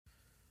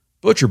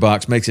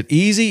ButcherBox makes it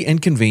easy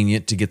and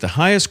convenient to get the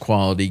highest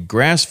quality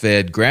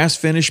grass-fed,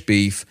 grass-finished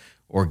beef,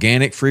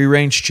 organic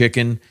free-range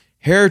chicken,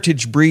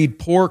 heritage breed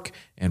pork,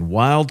 and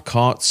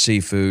wild-caught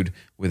seafood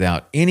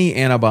without any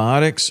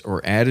antibiotics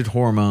or added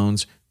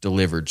hormones,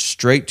 delivered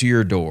straight to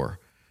your door.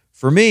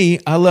 For me,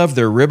 I love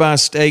their ribeye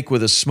steak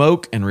with a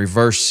smoke and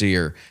reverse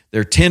sear,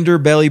 their tender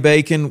belly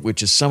bacon,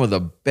 which is some of the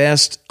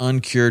best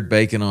uncured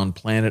bacon on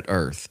planet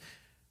Earth.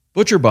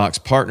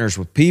 ButcherBox partners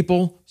with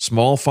people,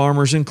 small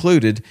farmers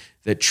included,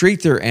 that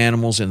treat their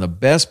animals in the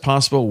best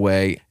possible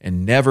way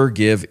and never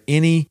give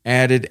any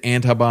added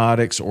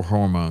antibiotics or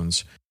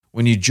hormones.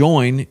 When you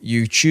join,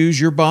 you choose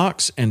your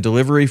box and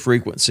delivery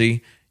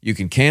frequency. You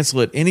can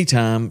cancel at any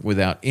time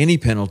without any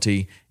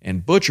penalty,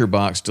 and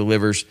ButcherBox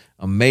delivers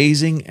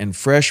amazing and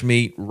fresh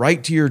meat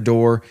right to your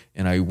door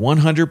in a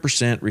 100%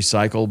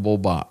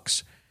 recyclable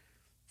box.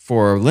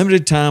 For a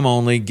limited time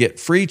only,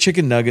 get free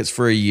chicken nuggets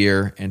for a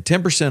year and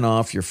 10%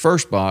 off your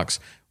first box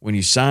when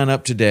you sign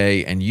up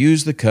today and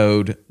use the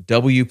code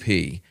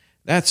WP.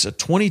 That's a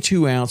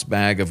 22-ounce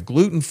bag of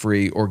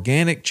gluten-free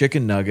organic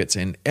chicken nuggets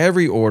in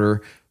every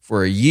order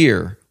for a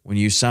year when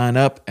you sign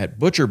up at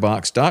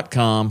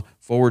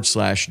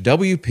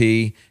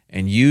butcherbox.com/WP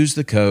and use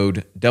the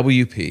code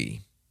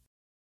WP.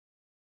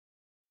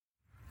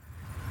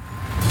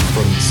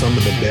 From some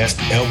of the best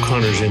elk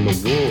hunters in the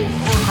world.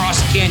 We're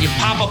across the canyon,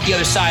 pop up the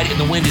other side, and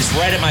the wind is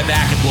right at my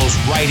back and blows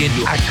right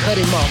into it. I cut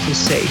him off and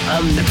say,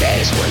 I'm the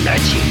baddest one,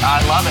 not you.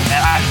 I love it, man.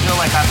 I feel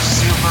like I'm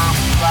super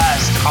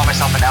blessed to call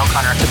myself an elk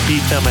hunter. To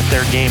beat them at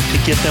their game, to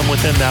get them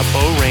within that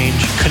bow range,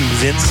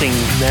 convincing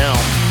them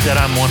that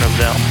I'm one of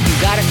them. You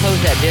got to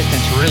close that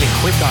distance really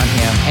quick on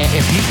him. And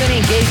if he's going to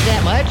engage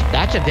that much,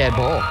 that's a dead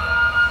bull.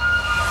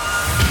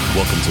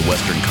 Welcome to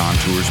Western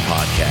Contours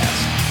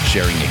Podcast,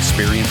 sharing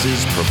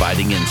experiences,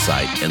 providing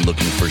insight, and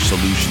looking for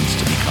solutions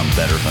to become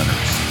better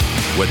hunters.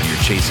 Whether you're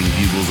chasing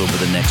bugles over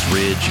the next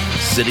ridge,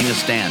 sitting a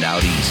stand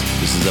out east,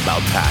 this is about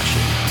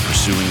passion,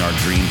 pursuing our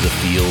dreams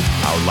afield,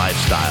 our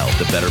lifestyle,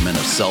 the betterment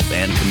of self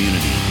and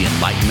community, the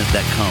enlightenment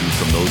that comes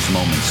from those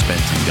moments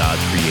spent in God's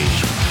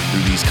creation.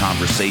 Through these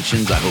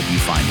conversations, I hope you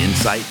find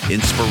insight,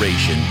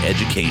 inspiration,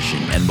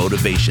 education, and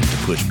motivation to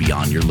push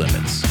beyond your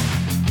limits.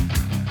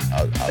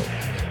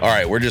 All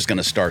right, we're just going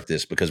to start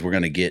this because we're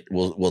going to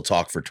we'll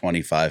talk for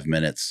 25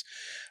 minutes.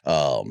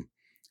 We'll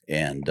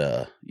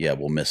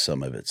miss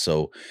some of it.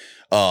 So,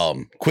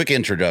 quick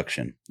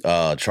introduction.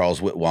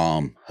 Charles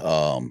Whitwam.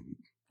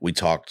 We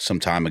talked some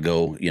time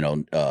ago,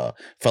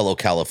 fellow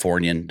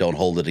Californian, don't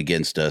hold it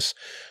against us,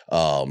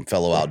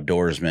 fellow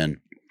outdoorsman.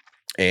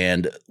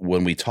 And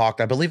when we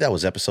talked, I believe that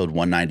was episode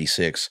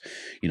 196,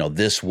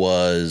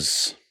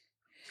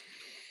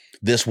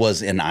 this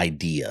was an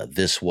idea.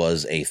 This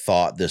was a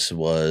thought. This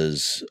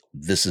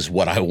is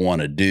what I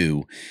want to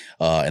do.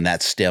 And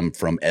that stemmed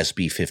from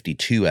SB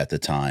 52 at the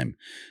time.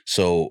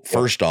 So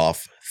first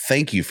off,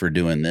 thank you for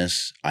doing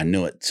this. I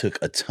know it took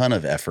a ton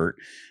of effort,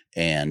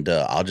 and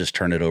I'll just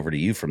turn it over to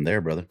you from there,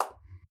 brother.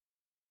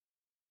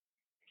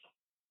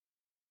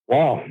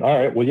 Wow. All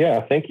right. Well,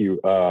 yeah, thank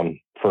you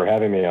for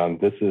having me on.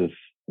 This is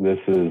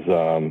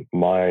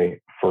my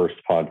first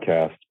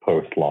podcast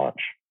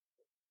post-launch.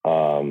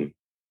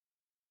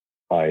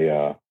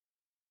 I'm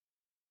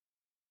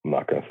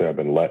not going to say I've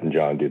been letting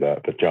John do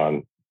that, but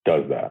John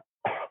does that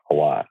a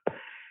lot.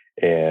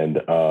 And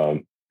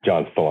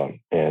John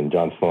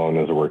Sloan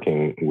is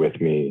working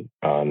with me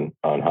on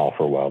HOWL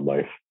for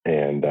Wildlife.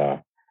 And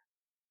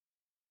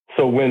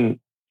so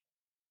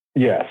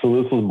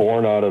this was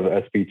born out of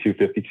SB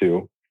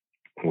 252,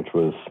 which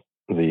was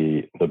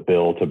the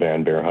bill to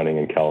ban bear hunting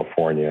in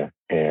California.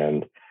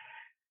 And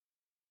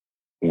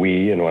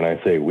when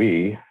I say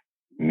we,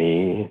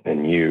 me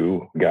and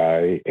you,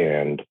 Guy,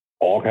 and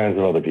all kinds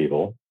of other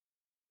people,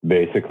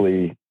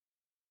 basically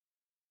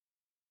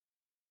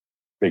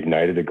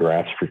ignited a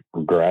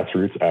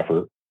grassroots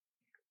effort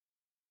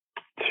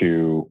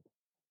to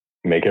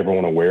make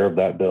everyone aware of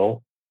that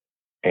bill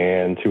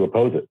and to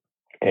oppose it.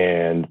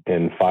 And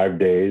in 5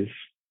 days,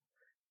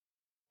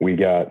 we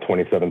got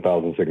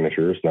 27,000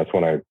 signatures. And that's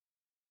when I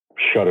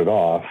shut it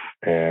off.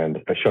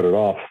 And I shut it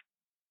off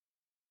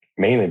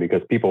mainly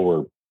because people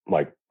were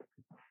like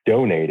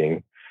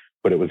donating,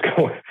 but it was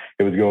going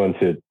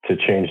to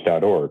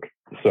change.org.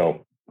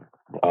 So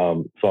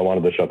I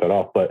wanted to shut that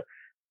off. But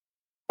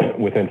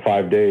within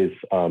 5 days,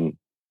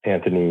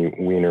 Anthony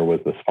Weiner was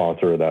the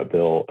sponsor of that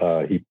bill.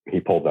 He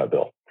pulled that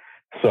bill.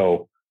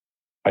 So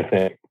I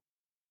think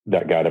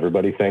that got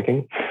everybody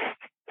thinking,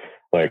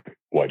 like,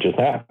 what just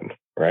happened,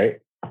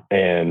 right?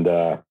 And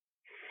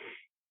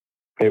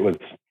it was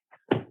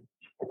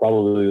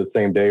probably the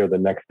same day or the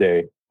next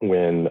day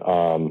when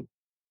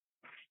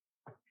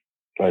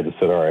I just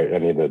said, all right, I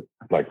need to,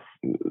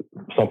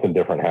 something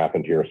different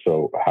happened here.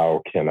 So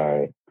how can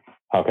I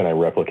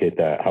replicate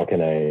that? How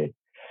can I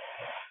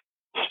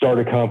start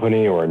a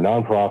company or a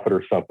nonprofit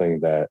or something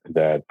that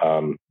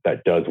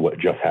does what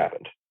just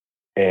happened?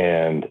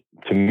 And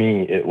to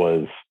me, it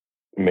was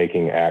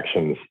making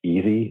actions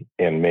easy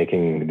and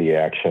making the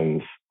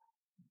actions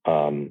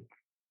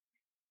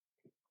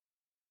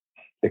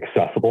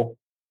accessible.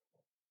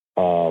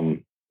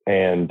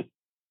 and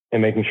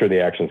making sure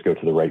the actions go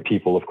to the right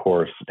people, of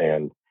course.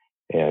 And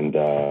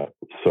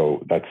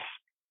so that's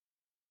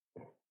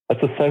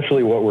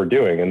essentially what we're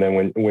doing. And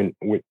then when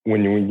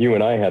you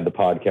and I had the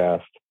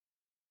podcast,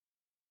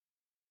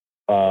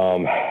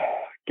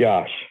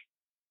 gosh,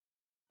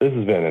 this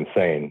has been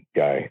insane,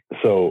 Guy.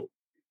 So,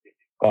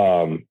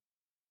 I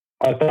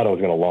thought I was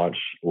going to launch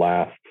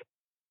last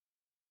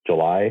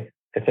July,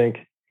 I think,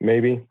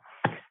 maybe.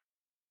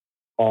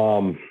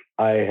 I've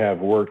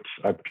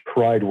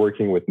tried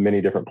working with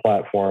many different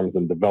platforms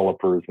and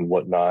developers and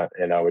whatnot,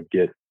 and I would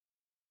get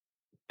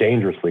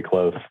dangerously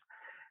close.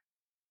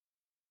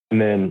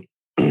 And then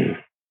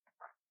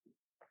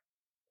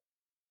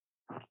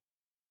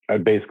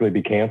I'd basically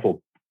be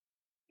canceled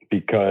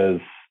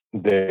because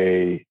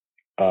they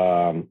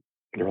were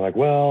like,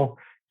 well,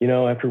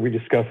 after we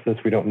discuss this,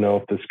 we don't know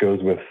if this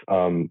goes with,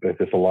 if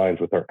this aligns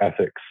with our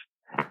ethics,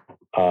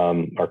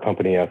 our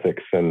company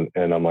ethics. And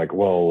I'm like,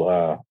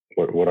 well,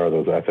 what are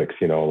those ethics?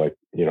 This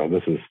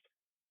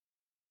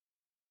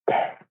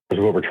is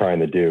what we're trying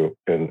to do.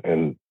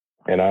 And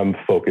I'm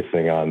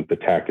focusing on the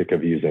tactic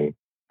of using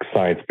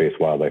science-based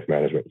wildlife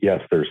management.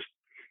 Yes, there's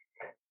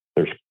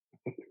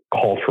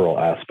cultural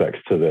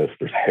aspects to this.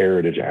 There's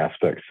heritage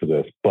aspects to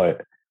this,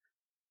 but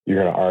you're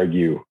going to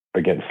argue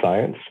against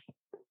science.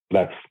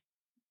 That's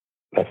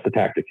the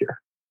tactic here,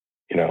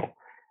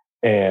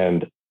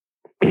 and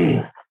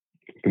you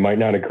might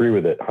not agree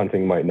with it.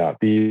 Hunting might not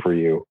be for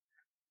you,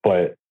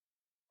 but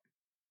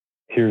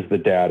here's the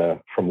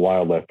data from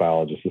wildlife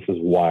biologists. This is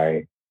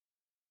why,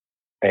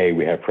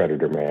 we have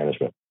predator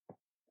management.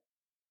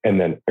 And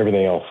then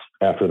everything else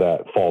after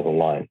that falls in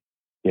line,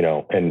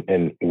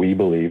 and we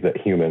believe that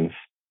humans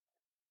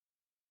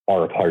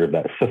are a part of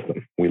that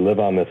system. We live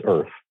on this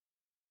earth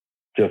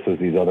just as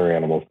these other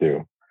animals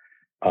do.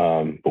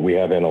 But we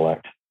have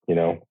intellect, we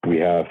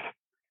have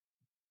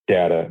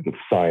data and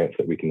science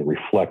that we can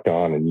reflect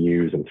on and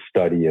use and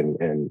study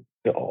and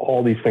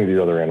all these things these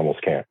other animals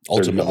can't.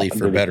 Ultimately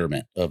for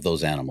betterment of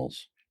those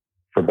animals.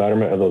 For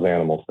betterment of those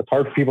animals. It's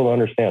hard for people to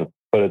understand,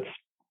 but it's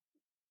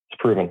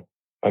proven.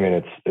 I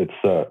mean, it's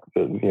the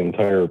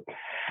entire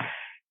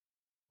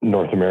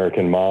North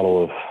American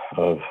model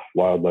of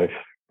wildlife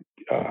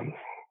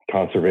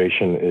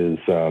conservation is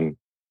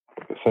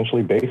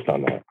essentially based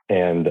on that,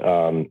 and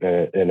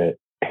it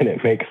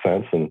makes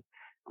sense. And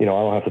I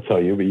don't have to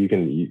tell you, but you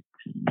can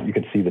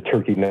see the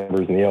turkey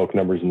numbers and the elk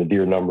numbers and the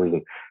deer numbers,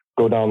 and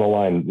go down the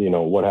line.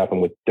 What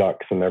happened with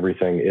ducks and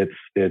everything.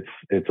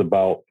 It's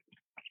about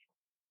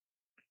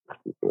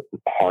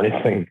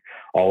harnessing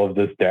all of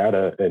this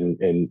data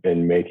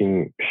and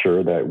making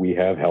sure that we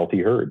have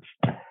healthy herds.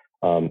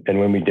 And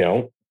when we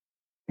don't,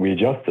 we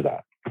adjust to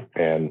that.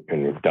 And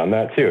we've done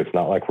that too. It's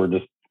not like we're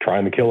just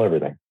trying to kill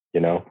everything,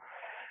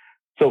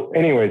 So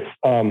anyways,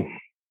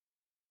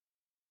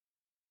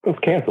 it was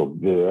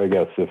canceled, I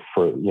guess, if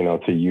for,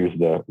 to use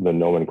the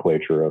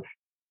nomenclature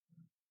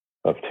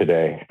of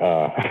today.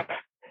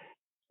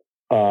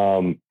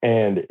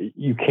 And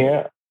you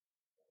can't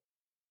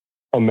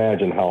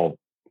imagine how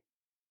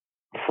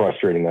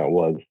frustrating that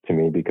was to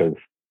me, because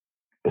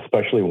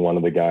especially one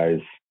of the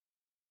guys,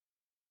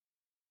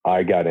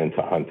 I got him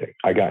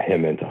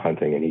into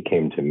hunting, and he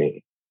came to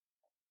me,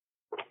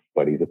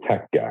 but he's a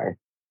tech guy.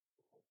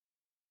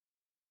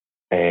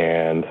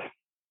 And,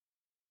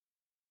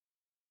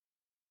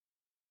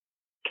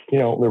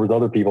 there was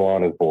other people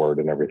on his board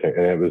and everything.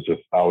 And it was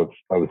just, I was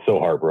so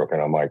heartbroken.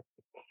 I'm like,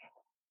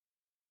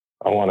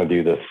 I want to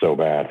do this so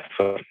bad.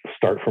 So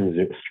start from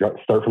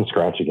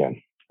scratch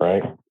again.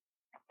 Right.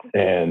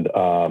 And,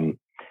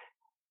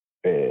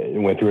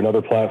 it went through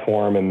another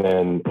platform and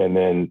then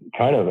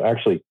kind of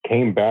actually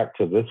came back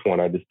to this one.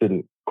 I just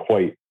didn't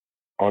quite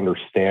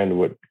understand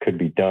what could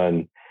be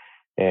done.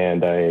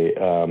 And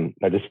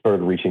I just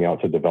started reaching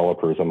out to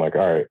developers. I'm like,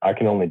 all right, I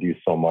can only do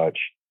so much.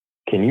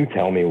 Can you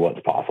tell me what's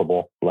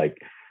possible? Like,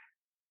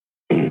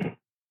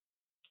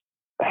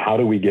 how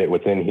do we get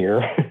what's in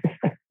here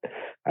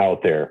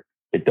out there?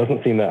 It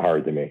doesn't seem that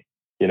hard to me.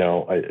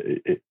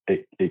 It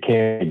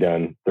can be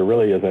done.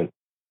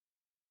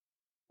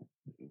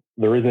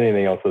 There isn't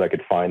anything else that I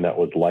could find that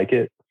was like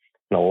it.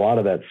 And a lot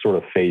of that's sort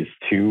of phase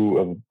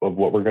 2 of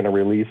what we're going to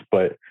release.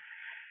 But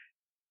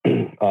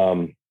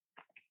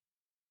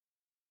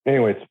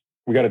anyways,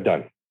 we got it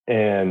done.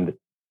 And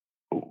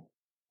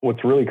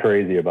what's really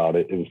crazy about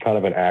it was kind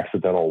of an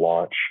accidental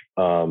launch.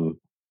 I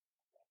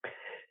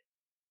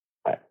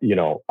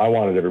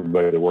wanted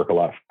everybody to work a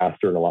lot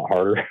faster and a lot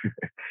harder.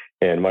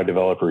 And my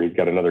developer, he's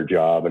got another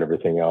job and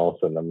everything else.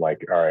 And I'm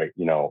like, all right,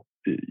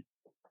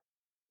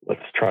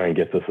 let's try and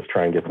get this.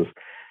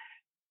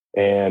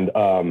 And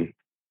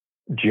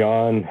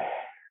John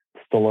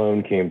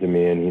Stallone came to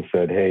me and he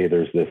said, hey,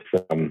 there's this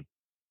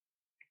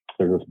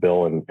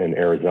bill in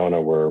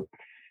Arizona where,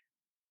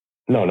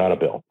 no, not a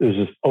bill. It was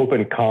just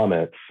open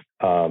comments.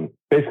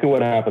 Basically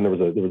what happened, there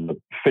was a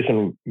fish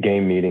and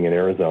game meeting in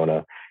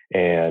Arizona,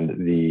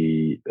 and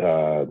the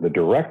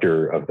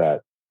director of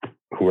that,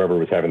 whoever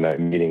was having that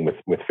meeting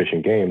with Fish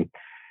and Game,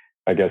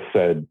 I guess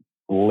said,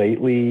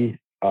 lately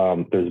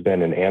there's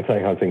been an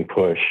anti-hunting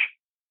push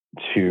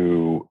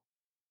to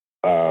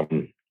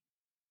kind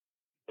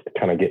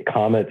of get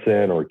comments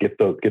in or get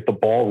the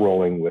ball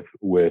rolling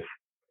with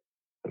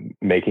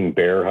making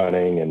bear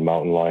hunting and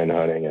mountain lion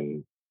hunting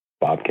and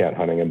bobcat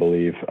hunting, I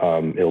believe,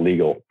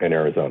 illegal in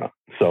Arizona.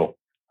 So,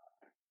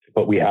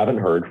 but we haven't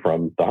heard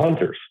from the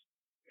hunters.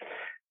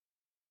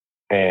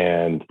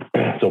 And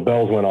so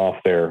bells went off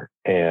there,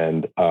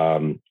 and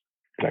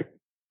like,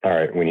 all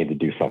right, we need to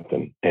do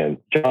something. And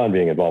John,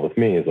 being involved with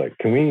me, is like,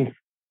 can we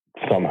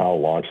somehow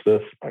launch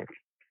this? Like,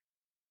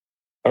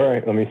 all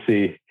right, let me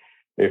see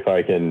if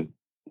I can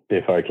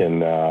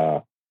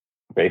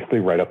basically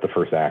write up the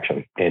first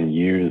action and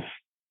use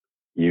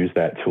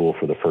that tool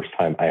for the first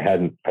time.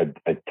 I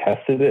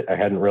tested it.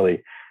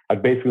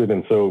 I've basically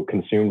been so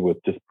consumed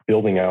with just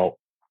building out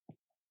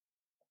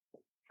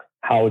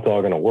how it's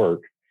all going to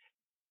work.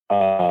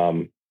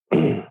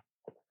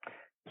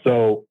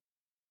 So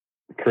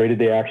created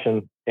the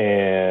action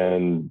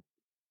and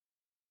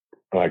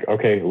like,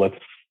 okay, let's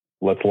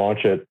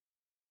launch it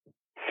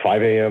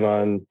 5 a.m.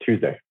 on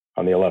Tuesday,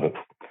 on the 11th.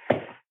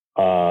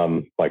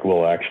 Like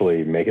we'll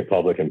actually make it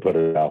public and put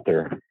it out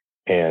there.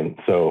 And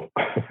so,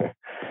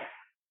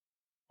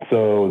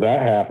 so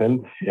that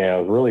happened. Yeah, I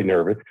was really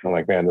nervous because I'm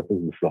like, man, this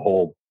is the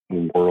whole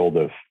world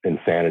of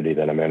insanity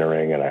that I'm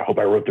entering. And I hope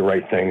I wrote the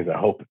right things. I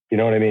hope, you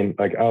know what I mean?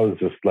 Like I was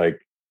just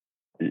like,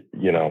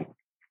 you know,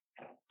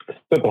 I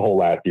spent the whole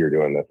last year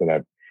doing this, and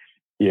I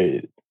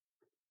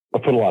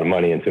put a lot of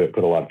money into it,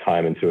 put a lot of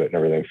time into it and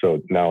everything.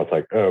 So now it's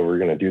like, oh, we're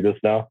going to do this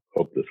now.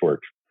 Hope this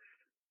works.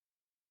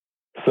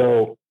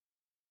 So,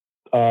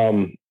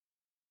 so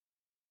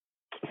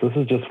this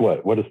is just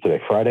what is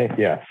today? Friday?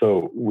 Yeah.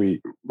 So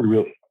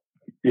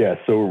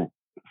so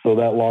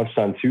that launched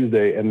on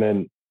Tuesday. And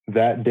then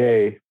that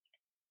day,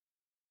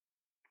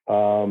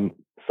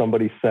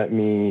 somebody sent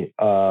me,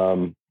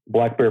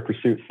 Black Bear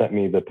Pursuit sent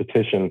me the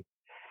petition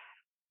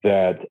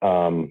that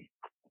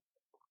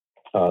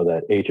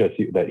that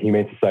HSU, that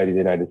Humane Society of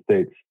the United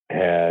States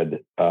had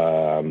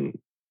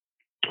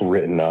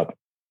written up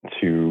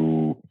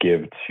to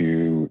give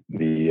to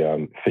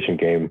the Fish and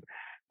Game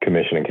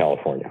Commission in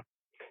California,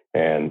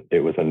 and it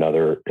was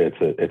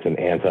it's an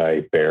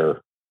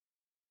anti-bear.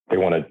 They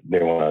want to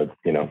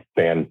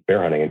ban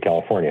bear hunting in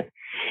California.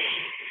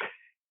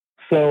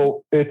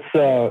 So it's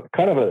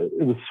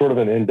it was sort of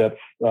an in-depth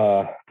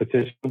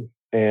petition,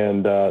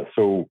 and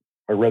so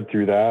I read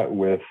through that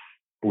with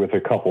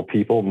a couple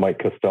people. Mike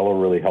Costello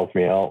really helped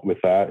me out with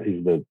that.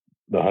 He's the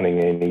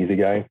Hunting Ain't Easy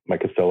guy.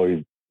 Mike Costello,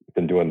 he's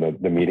been doing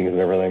the meetings and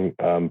everything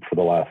for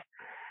the last,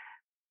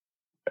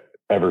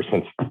 ever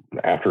since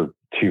after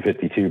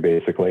 252,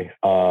 basically.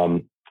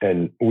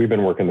 And we've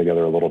been working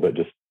together a little bit,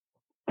 just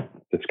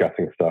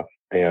discussing stuff.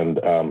 And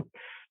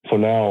so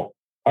now,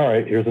 all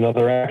right, here's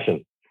another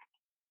action.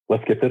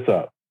 Let's get this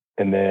up.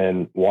 And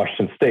then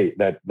Washington State,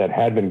 that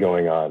had been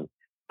going on.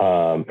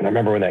 And I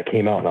remember when that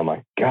came out, and I'm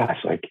like, gosh,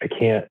 like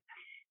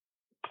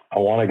I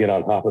want to get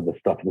on top of this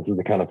stuff. This is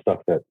the kind of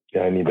stuff that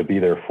I need to be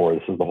there for.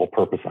 This is the whole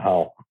purpose of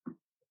HOWL.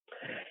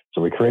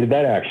 So we created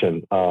that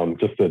action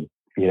just to,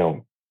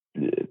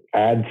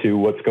 add to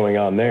what's going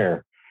on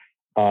there.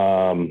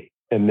 And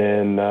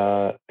then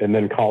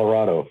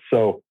Colorado.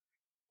 So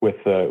with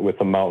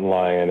the mountain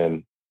lion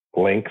and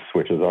lynx,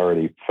 which is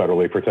already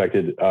federally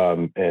protected,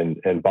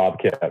 and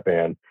bobcat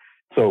ban.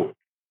 So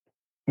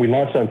we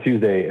launched on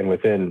Tuesday, and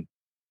within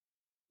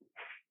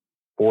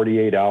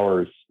 48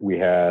 hours, we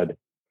had,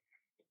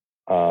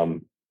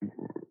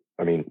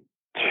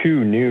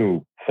 2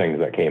 new things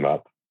that came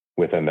up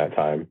within that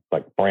time,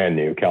 like brand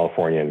new.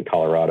 California and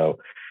Colorado.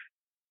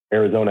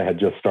 Arizona had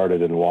just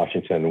started, and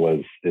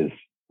Washington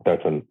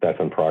that's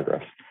in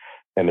progress.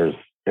 And there's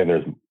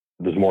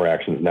more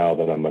actions now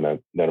that I'm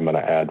gonna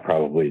add,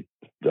 probably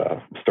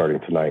starting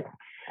tonight.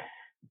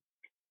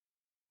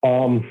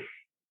 So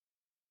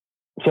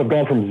I've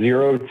gone from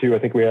 0 to, I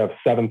think we have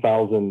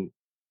 7,000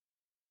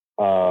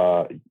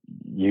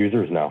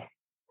 users now.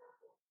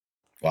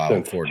 Wow,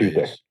 in 4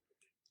 days.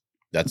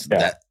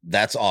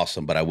 That's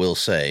awesome. But I will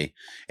say,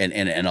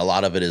 and a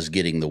lot of it is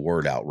getting the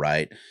word out,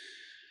 right?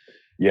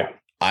 Yeah.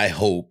 I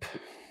hope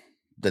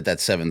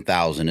that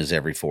 7,000 is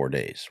every 4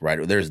 days,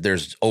 right?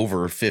 There's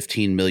over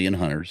 15 million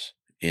hunters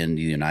in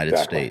the United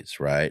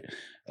States, right?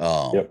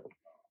 Yep.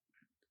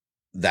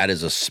 That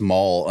is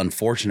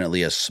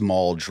unfortunately, a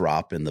small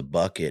drop in the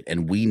bucket,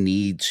 and we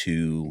need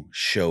to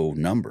show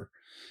number,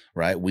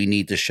 right? We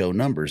need to show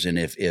numbers. And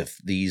if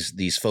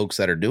these folks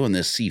that are doing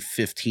this see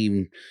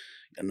 15,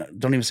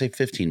 don't even say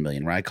 15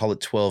 million, right? I call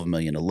it 12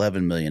 million,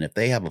 11 million. If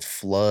they have a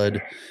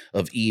flood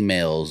of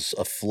emails,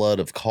 a flood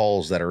of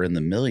calls that are in the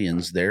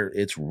millions,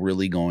 it's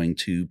really going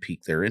to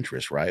pique their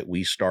interest, right?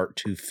 We start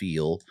to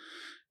feel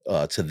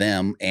to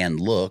them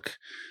and look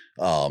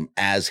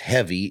as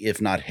heavy,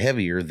 if not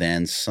heavier,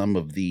 than some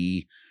of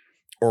the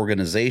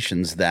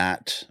organizations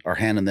that are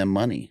handing them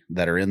money,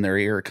 that are in their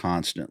ear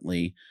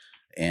constantly,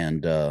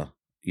 and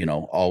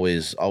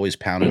always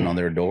pounding on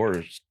their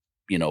doors,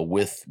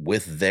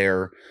 with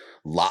their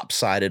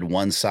lopsided,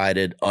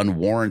 one-sided,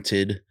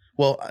 unwarranted.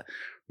 Well,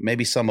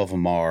 maybe some of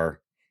them are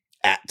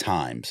at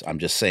times. I'm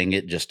just saying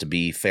it just to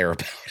be fair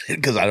about it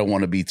because I don't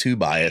want to be too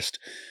biased.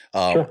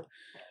 Sure.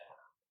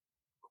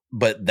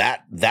 But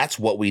that's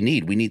what we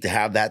need. We need to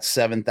have that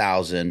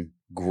 7,000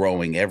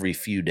 growing every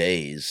few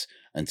days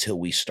until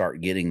we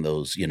start getting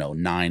those,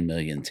 9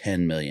 million,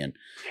 10 million.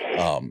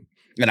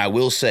 And I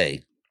will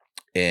say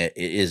it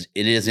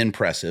is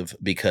impressive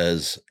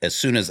because as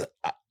soon as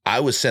I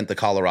was sent the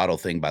Colorado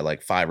thing by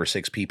like 5 or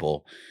 6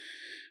 people,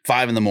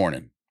 5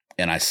 a.m,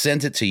 and I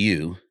sent it to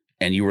you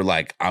and you were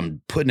like,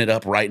 I'm putting it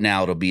up right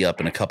now. It'll be up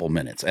in a couple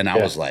minutes. And I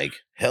was like,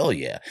 hell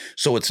yeah.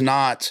 So there's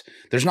not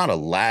a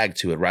lag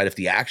to it, right? If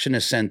the action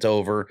is sent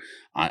over,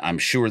 I'm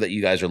sure that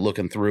you guys are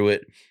looking through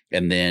it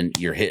and then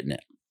you're hitting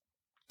it.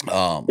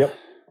 Yep.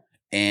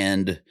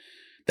 And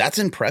that's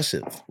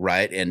impressive,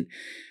 right? And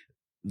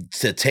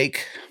to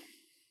take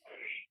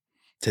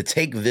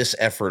this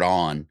effort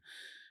on,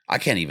 I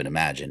can't even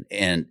imagine.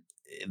 And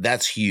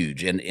that's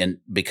huge. And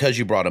because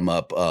you brought him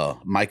up,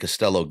 Mike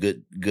Costello,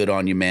 good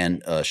on you,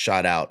 man.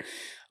 Shout out,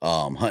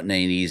 Hunting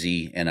Ain't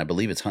Easy. And I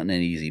believe it's Hunting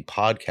Ain't Easy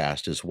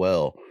podcast as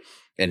well.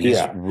 And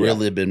he's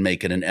really been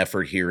making an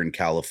effort here in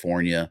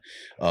California,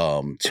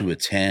 to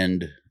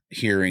attend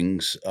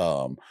hearings,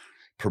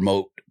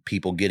 promote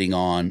people getting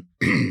on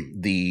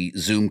the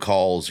Zoom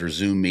calls or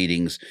Zoom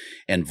meetings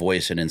and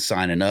voicing and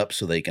signing up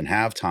so they can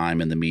have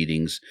time in the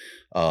meetings,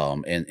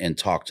 and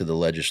talk to the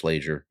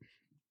legislature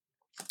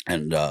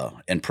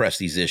and press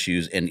these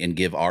issues and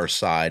give our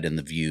side and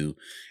the view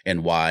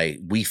and why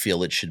we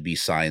feel it should be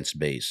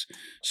science-based.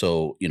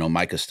 So,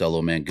 Mike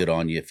Costello, man, good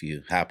on you. If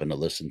you happen to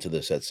listen to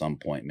this at some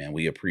point, man,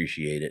 we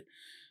appreciate it.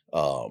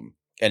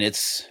 And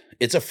it's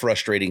a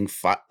frustrating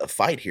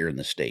fight here in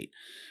the state,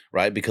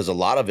 right? Because a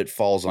lot of it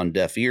falls on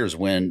deaf ears.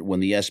 When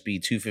the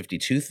SB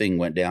 252 thing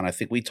went down, I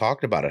think we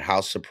talked about it,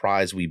 how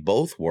surprised we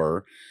both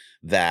were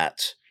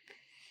that,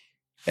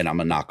 and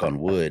I'm a knock on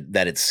wood,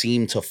 that it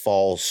seemed to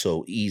fall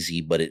so easy,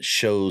 but it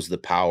shows the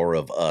power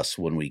of us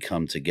when we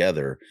come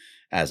together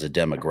as a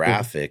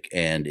demographic.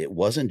 And it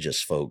wasn't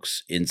just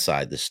folks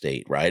inside the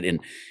state, right? And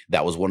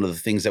that was one of the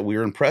things that we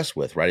were impressed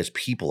with, right? Is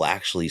people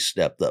actually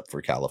stepped up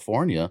for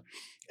California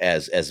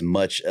as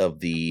much of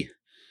the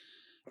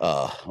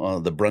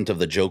brunt of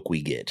the joke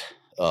we get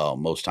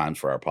most times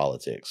for our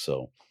politics.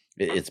 So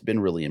it's been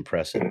really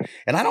impressive.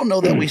 And I don't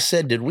know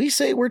that did we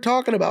say we're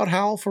talking about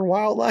HOWL for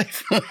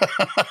Wildlife?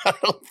 I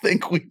don't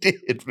think we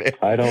did, man.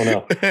 I don't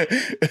know.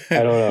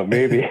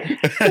 Maybe.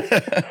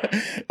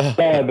 That's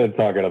all I've been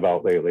talking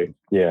about lately.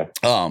 Yeah.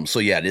 So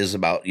yeah, it is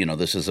about,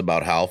 this is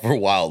about HOWL for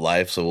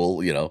Wildlife. So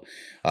we'll, I'll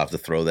have to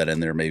throw that in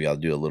there. Maybe I'll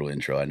do a little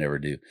intro. I never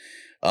do.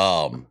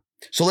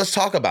 So let's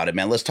talk about it,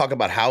 man. Let's talk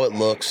about how it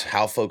looks,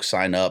 how folks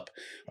sign up.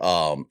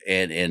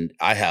 And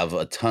I have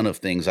a ton of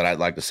things that I'd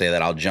like to say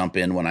that I'll jump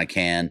in when I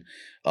can.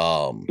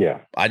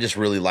 I just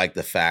really like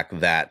the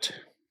fact that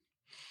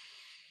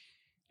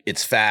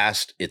it's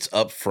fast, it's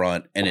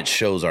upfront, and it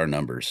shows our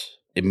numbers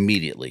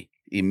immediately.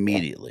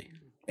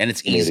 And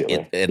it's easy.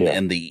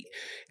 And the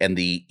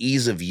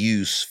ease of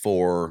use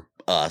for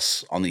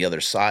us on the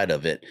other side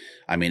of it.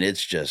 I mean,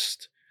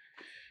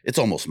 it's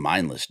almost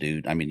mindless,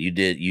 dude. I mean, you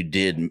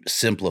did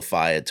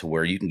simplify it to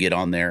where you can get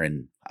on there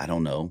and, I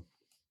don't know,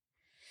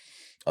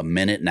 a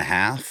minute and a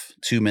half,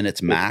 2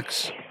 minutes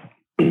max.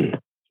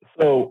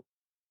 So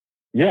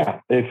yeah,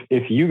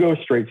 if you go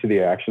straight to the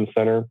action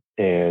center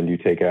and you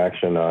take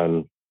action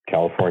on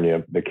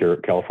California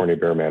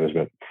bear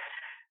management,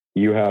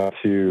 you have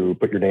to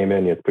put your name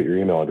in, you have to put your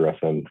email address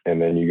in, and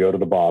then you go to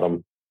the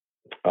bottom,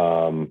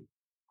 and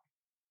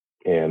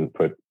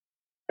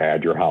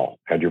add your HOWL,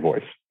 add your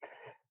voice.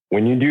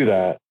 When you do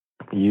that,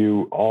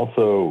 you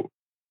also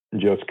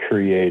just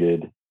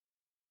created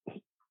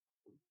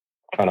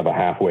kind of a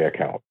halfway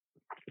account.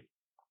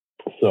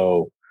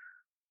 So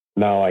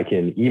now I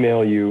can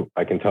email you,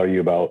 I can tell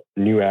you about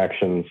new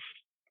actions,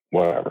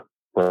 whatever,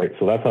 right?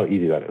 So that's how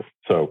easy that is.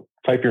 So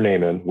type your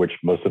name in, which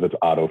most of it's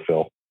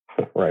autofill,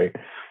 right?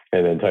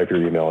 And then type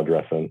your email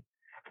address in.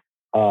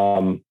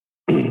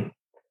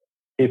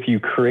 If you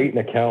create an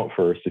account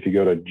first, if you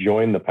go to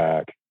join the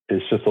pack,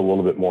 it's just a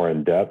little bit more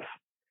in depth,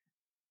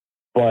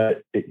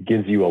 but it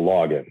gives you a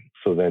login.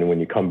 So then when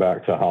you come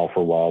back to HOWL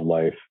for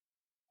Wildlife,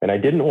 and I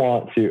didn't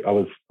want to, I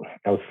was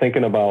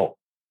thinking about,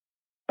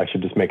 I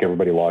should just make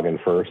everybody log in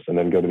first and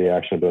then go to the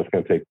action, but it's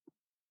going to take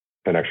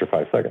an extra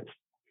 5 seconds.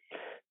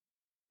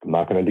 I'm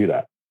not going to do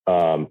that.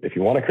 If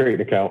you want to create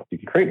an account, you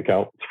can create an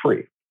account. It's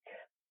free.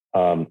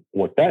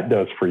 What that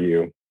does for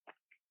you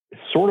is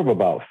sort of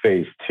about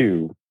phase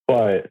 2,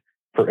 but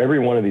for every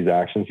one of these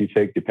actions you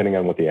take, depending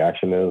on what the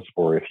action is,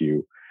 or if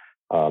you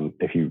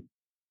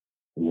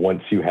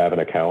once you have an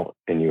account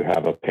and you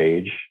have a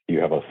page, you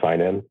have a sign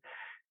in,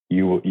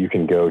 you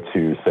can go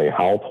to, say,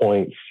 HOWL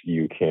points.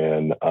 You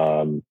can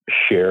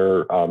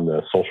share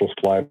the social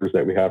sliders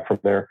that we have from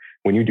there.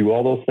 When you do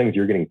all those things,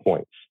 you're getting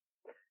points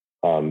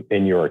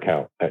in your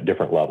account at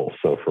different levels.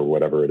 So for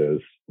whatever it is,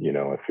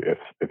 if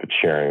it's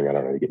sharing, I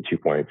don't know, you get 2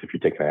 points. If you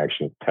take an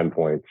action, 10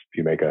 points. If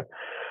you make a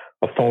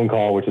phone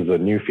call, which is a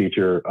new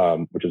feature,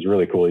 which is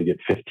really cool, you get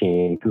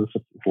 15 because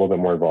it's a little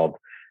bit more involved.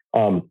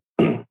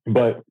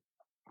 But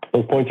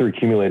those points are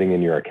accumulating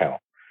in your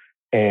account.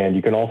 And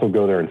you can also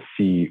go there and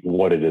see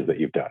what it is that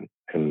you've done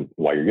and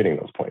why you're getting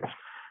those points.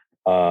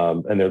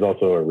 And there's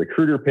also a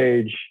recruiter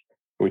page,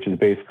 which is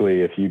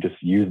basically if you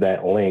just use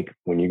that link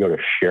when you go to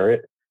share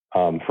it,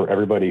 for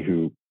everybody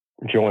who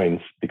joins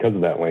because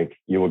of that link,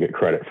 you will get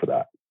credit for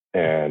that.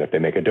 And if they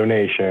make a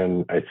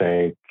donation, I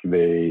think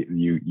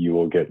you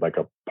will get like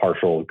a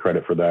partial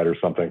credit for that or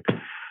something.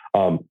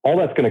 All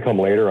that's going to come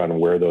later on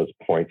where those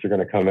points are going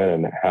to come in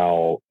and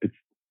how it's.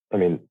 I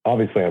mean,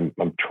 obviously, I'm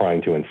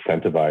trying to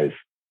incentivize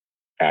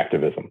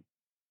activism,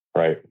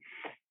 right?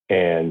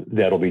 And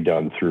that'll be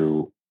done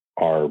through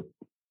our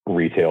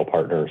retail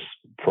partners,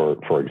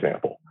 for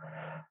example.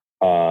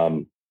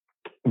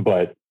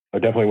 But I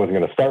definitely wasn't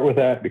going to start with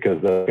that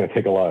because that's going to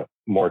take a lot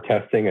more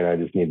testing, and I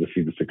just need to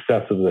see the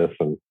success of this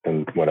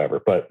and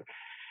whatever. But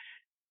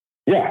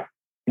yeah,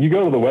 you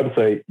go to the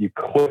website, you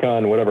click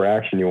on whatever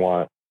action you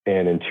want,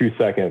 and in 2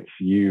 seconds,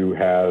 you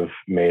have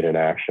made an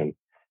action.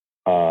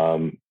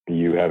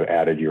 You have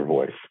added your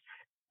voice.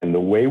 And the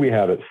way we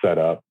have it set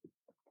up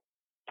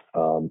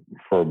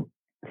for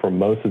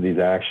most of these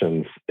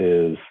actions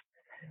is,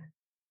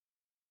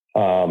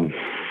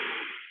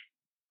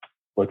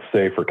 let's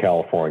say for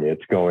California,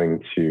 it's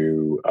going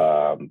to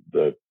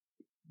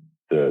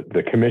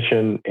the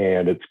commission,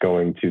 and it's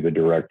going to the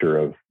director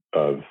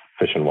of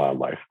Fish and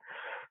Wildlife.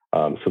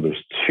 So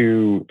there's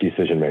 2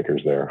 decision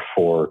makers there.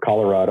 For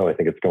Colorado, I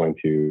think it's going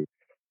to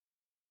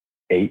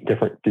 8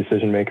 different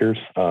decision makers.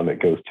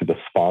 It goes to the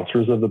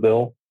sponsors of the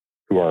bill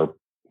who are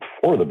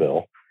for the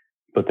bill,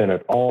 but then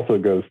it also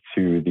goes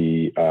to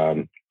the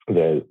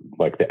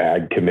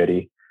ag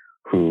committee,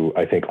 who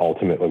I think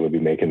ultimately will be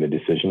making the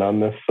decision on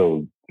this.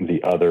 So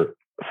the other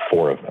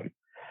 4 of them.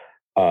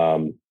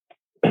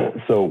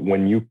 So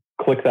when you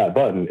click that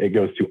button, it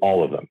goes to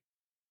all of them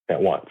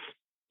at once.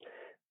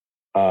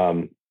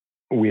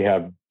 We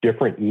have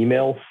different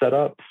emails set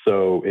up,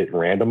 so it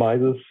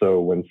randomizes.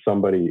 So when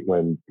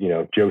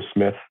Joe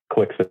Smith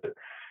clicks it,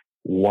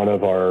 one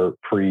of our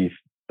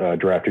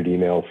pre-drafted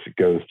emails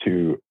goes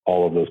to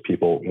all of those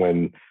people.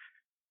 When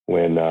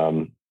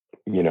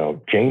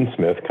Jane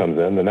Smith comes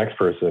in, the next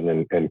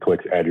person, and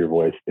clicks add your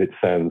voice, it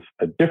sends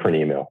a different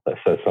email that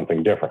says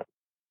something different.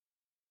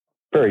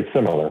 Very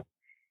similar.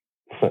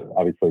 So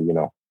obviously,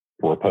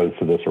 we're opposed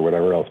to this or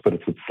whatever else, but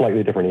it's a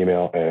slightly different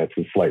email, and it's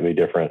a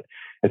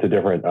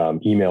different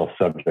email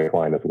subject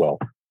line as well.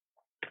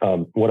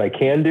 What I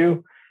can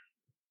do,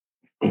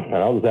 and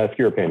I'll just ask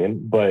your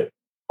opinion, but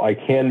I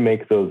can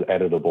make those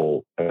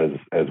editable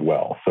as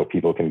well, so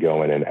people can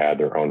go in and add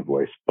their own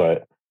voice.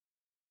 But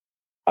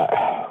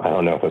I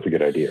don't know if that's a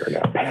good idea or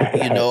not.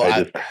 I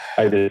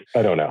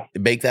don't know.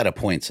 Make that a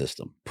point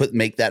system.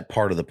 Make that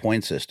part of the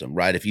point system,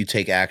 right? If you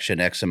take action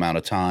X amount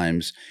of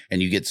times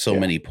and you get so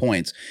many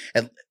points,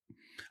 and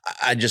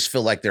I just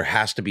feel like there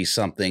has to be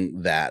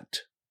something that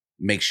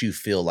makes you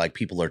feel like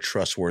people are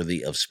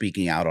trustworthy of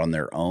speaking out on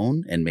their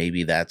own, and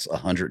maybe that's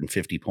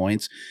 150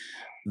 points.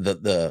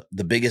 The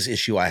biggest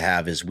issue I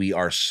have is we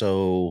are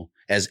so,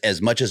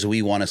 as much as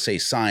we want to say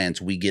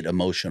science, we get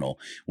emotional.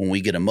 When we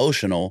get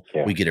emotional,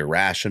 we get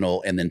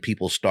irrational, and then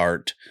people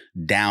start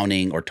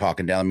downing or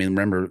talking down. I mean,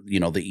 remember, the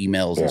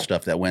emails and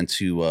stuff that went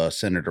to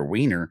Senator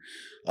Weiner.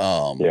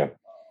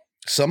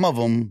 Some of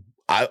them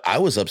I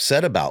was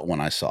upset about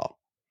when I saw.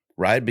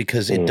 Right.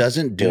 Because it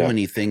doesn't do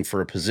anything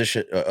for a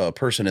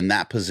person in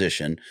that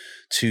position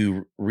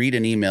to read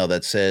an email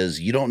that says,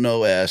 you don't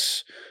know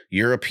S,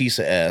 you're a piece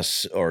of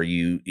S, or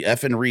you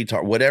effing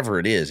retard, whatever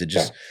it is. It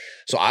just,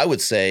 so I would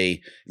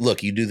say,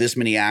 look, you do this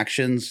many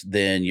actions,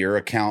 then your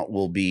account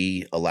will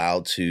be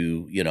allowed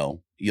to,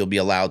 you'll be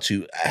allowed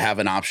to have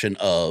an option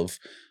of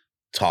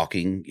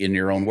talking in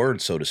your own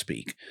words, so to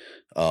speak.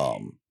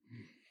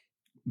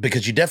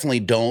 Because you definitely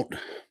don't.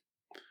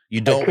 You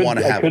don't want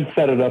to have. I could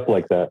set it up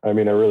like that. I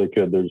mean, I really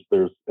could.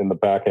 There's in the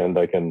back end,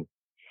 I can.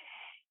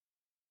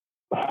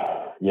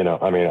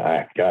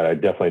 I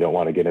definitely don't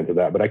want to get into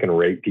that, but I can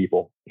rate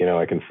people.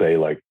 I can say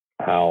like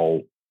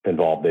how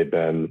involved they've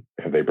been,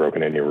 have they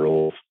broken any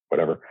rules,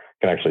 whatever.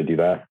 I can actually do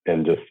that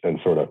and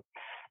sort of.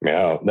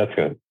 That's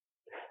gonna.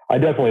 I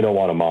definitely don't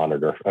want to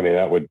monitor. I mean,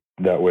 that would.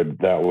 It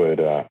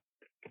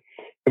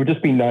would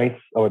just be nice.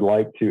 I would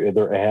like to. If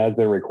there has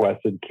been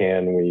requested,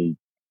 can we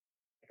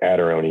add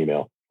our own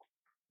email?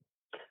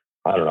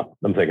 I don't know.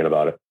 I'm thinking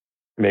about it.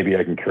 Maybe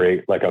I can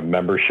create like a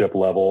membership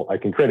level. I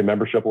can create a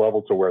membership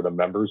level to where the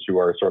members who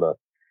are sort of,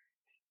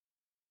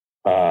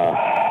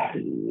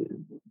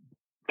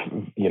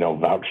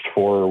 vouched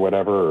for or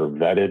whatever, or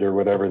vetted or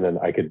whatever, then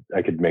I could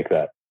make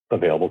that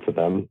available to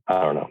them.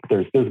 I don't know.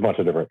 There's a bunch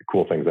of different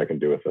cool things I can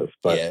do with this.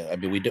 But yeah, I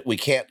mean, we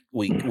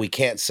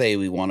can't say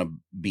we want to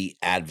be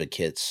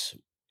advocates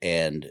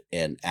and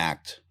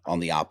act on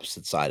the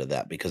opposite side of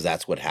that, because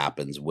that's what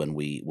happens when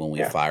we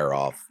fire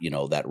off,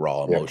 that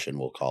raw emotion,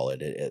 we'll call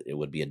it. It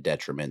would be a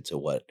detriment to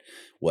what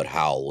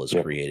HOWL was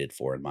created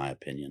for, in my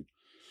opinion.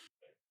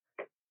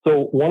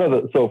 So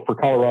for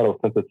Colorado,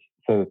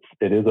 since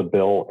it is a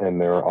bill,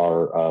 and there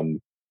are,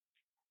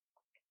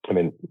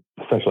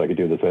 essentially I could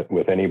do this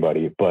with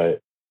anybody, but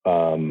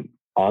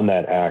on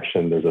that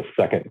action, there's a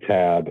second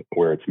tab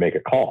where it's make a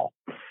call.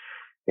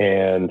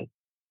 And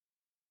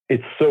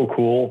it's so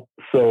cool.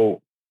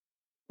 So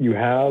you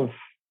have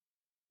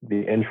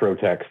the intro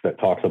text that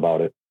talks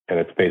about it, and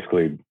it's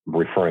basically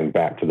referring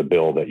back to the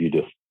bill that you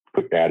just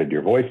added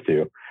your voice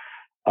to.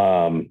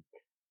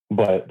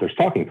 But there's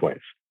talking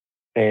points.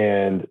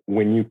 And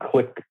when you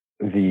click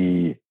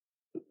the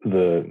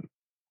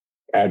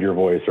add your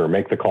voice or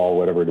make the call,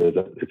 whatever it is,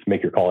 it's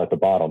make your call at the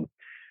bottom.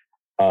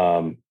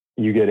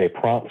 You get a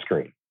prompt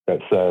screen that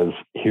says,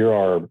 here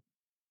are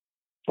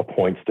the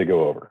points to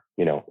go over.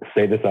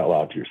 Say this out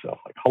loud to yourself.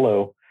 Like,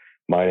 hello,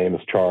 my name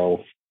is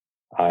Charles.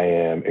 I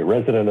am a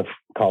resident of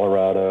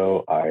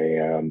Colorado. I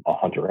am a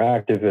hunter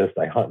activist.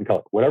 I hunt in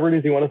Colorado. Whatever it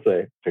is you want to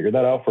say, figure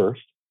that out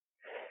first.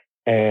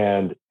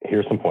 And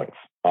here's some points.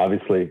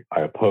 Obviously,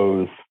 I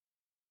oppose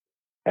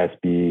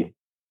SB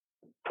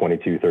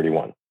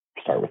 2231.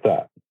 Start with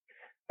that.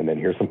 And then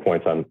here's some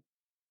points on,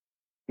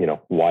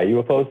 why you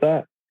oppose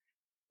that.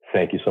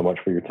 Thank you so much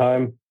for your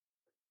time.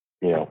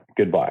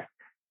 Goodbye.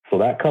 So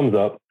that comes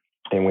up.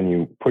 And when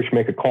you push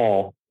make a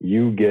call,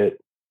 you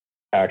get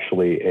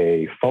actually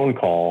a phone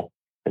call.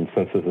 And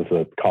since this is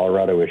a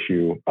Colorado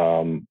issue,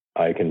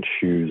 I can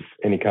choose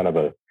any kind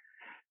of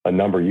a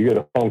number. You get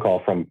a phone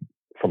call from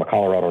a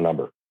Colorado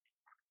number.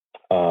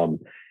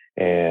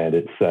 And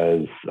it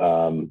says,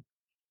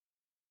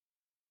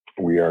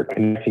 we are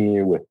connecting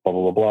you with blah,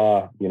 blah,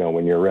 blah, blah.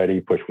 When you're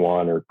ready, push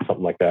 1 or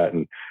something like that.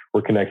 And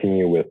we're connecting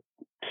you with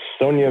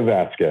Sonia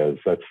Vasquez.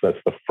 That's the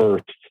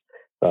first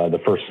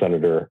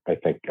senator, I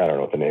think. I don't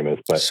know what the name is,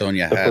 but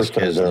Sonia the first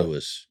Vasquez senator,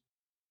 Lewis.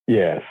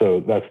 Yeah. So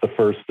that's the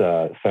first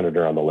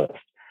senator on the list.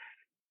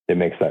 It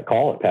makes that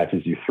call. It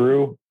patches you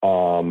through.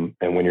 And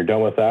when you're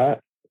done with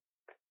that,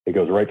 it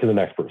goes right to the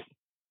next person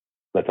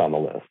that's on the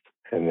list.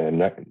 And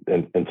then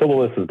until the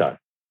list is done.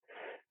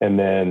 And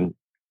then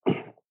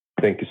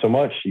thank you so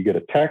much. You get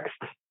a text,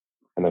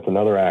 and that's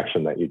another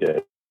action that you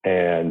did.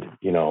 And,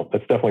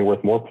 that's definitely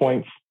worth more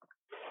points.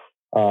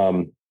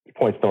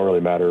 Points don't really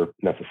matter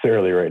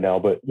necessarily right now,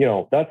 but,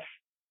 that's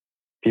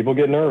people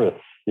get nervous.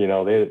 They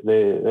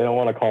don't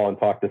want to call and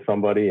talk to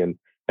somebody. And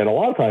a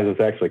lot of times it's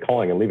actually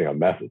calling and leaving a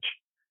message,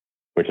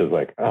 which is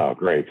like, oh,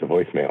 great. It's a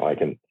voicemail. I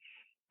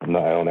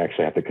don't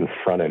actually have to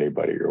confront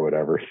anybody or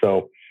whatever.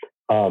 So,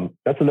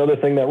 that's another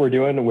thing that we're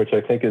doing, which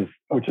I think is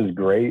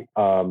great.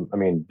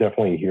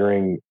 Definitely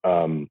hearing,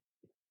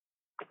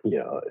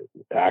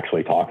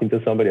 actually talking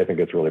to somebody, I think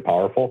it's really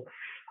powerful.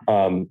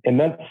 And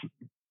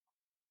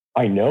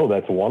I know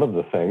that's one of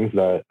the things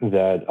that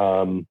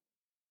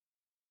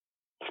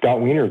Scott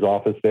Wiener's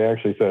office, they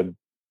actually said,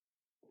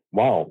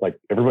 wow, like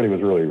everybody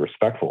was really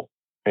respectful,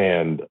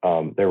 and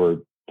they were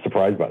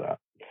surprised by that.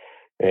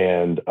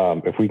 And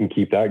if we can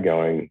keep that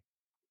going,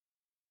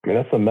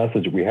 that's the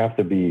message. We have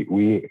to be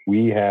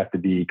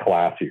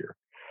classier.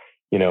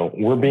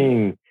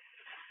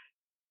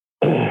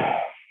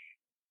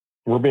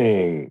 We're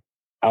being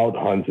out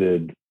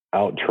hunted,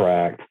 out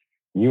tracked,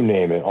 you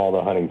name it, all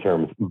the hunting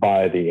terms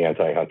by the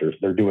anti-hunters.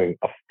 They're doing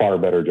a far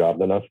better job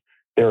than us.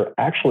 They're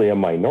actually a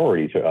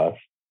minority to us.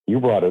 You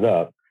brought it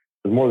up.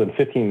 There's more than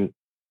 15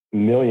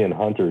 million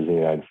hunters in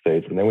the United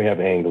States. And then we have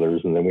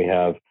anglers, and then we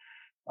have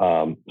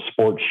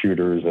sport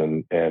shooters.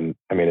 And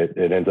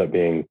it ends up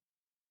being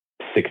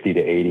 60 to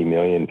 80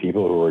 million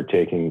people who are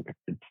taking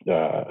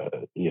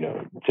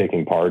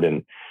part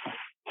in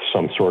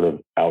some sort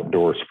of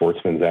outdoor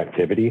sportsman's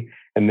activity.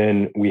 And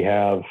then we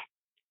have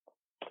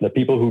the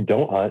people who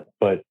don't hunt,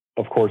 but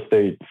of course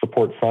they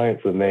support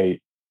science, and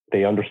they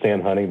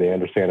understand hunting. They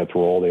understand its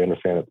role. They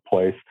understand its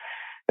place.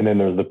 And then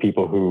there's the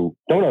people who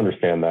don't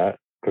understand that,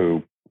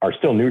 who are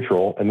still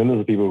neutral. And then there's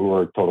the people who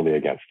are totally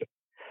against it.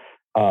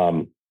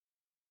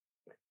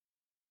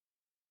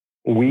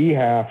 We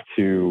have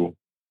to,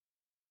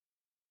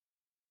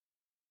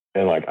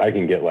 and I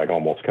can get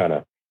almost kind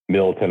of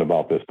militant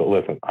about this, but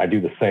listen, I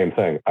do the same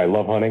thing. I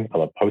love hunting. I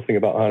love posting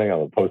about hunting. I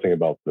love posting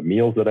about the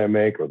meals that I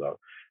make, or the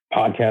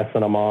podcasts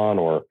that I'm on,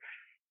 or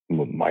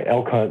my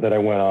elk hunt that I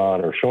went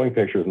on, or showing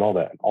pictures and all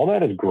that. All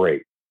that is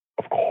great,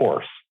 of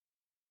course.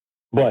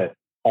 But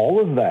all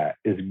of that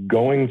is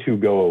going to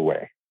go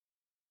away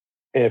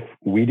if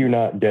we do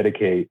not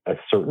dedicate a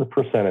certain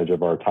percentage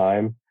of our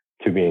time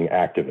to being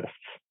activists.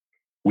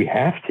 We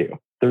have to.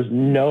 There's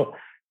nothing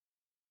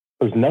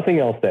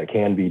else that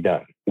can be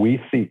done.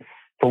 We see,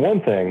 for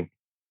one thing,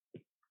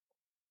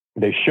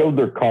 they showed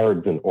their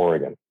cards in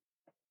Oregon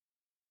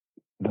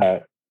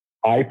that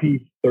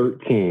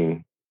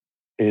IP13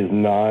 is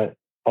not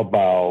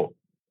about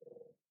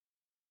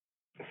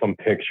some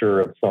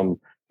picture of some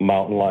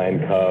mountain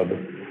lion cub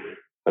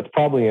that's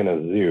probably in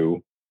a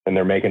zoo, and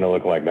they're making it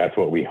look like that's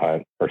what we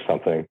hunt or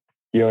something.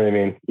 You know what I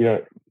mean?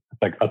 It's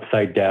like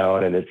upside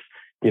down, and it's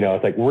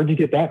like, where'd you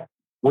get that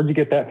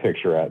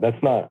picture at?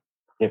 That's not.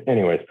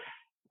 Anyways,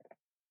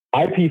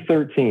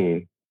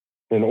 IP13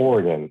 in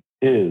Oregon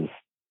is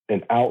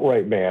an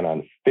outright ban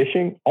on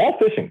fishing. All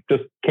fishing,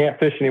 just can't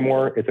fish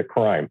anymore. It's a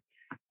crime.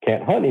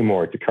 Can't hunt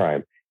anymore. It's a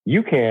crime.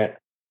 You can't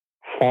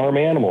farm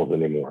animals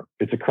anymore.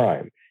 It's a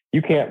crime.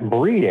 You can't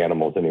breed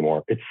animals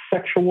anymore. It's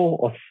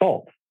sexual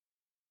assault.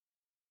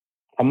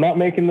 I'm not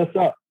making this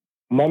up.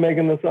 This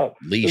is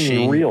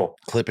Leashing, real.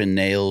 clipping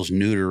nails,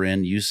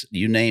 neutering,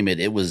 you name it.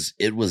 It was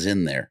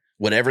in there.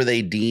 Whatever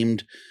they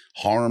deemed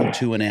harm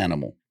to an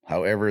animal,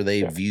 however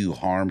they view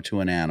harm to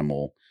an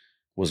animal,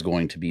 was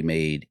going to be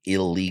made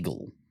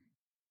illegal.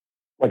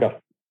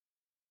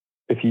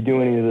 If you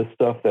do any of this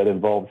stuff that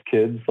involves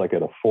kids, like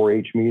at a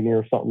 4-H meeting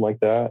or something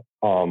like that,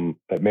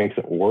 that makes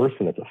it worse,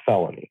 and it's a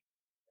felony.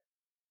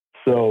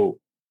 So,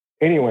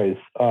 anyways,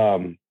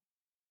 there's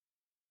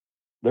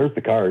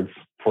the cards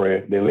for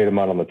you. They laid them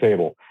out on the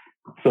table.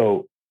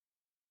 So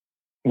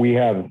we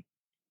have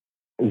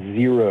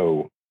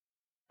zero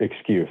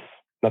excuse.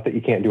 Not that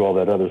you can't do all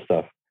that other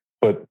stuff,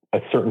 but a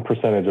certain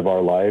percentage of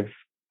our lives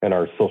and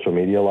our social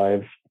media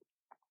lives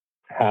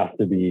has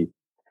to be,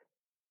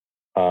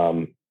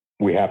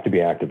 we have to be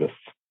activists.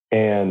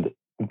 And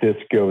this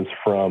goes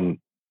from,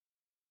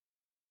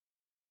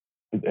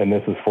 and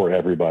this is for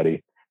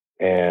everybody.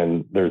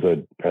 And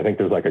I think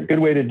there's like a good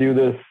way to do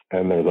this,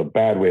 and there's a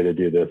bad way to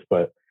do this,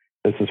 but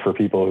this is for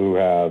people who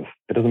have,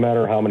 it doesn't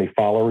matter how many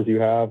followers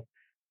you have,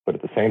 but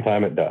at the same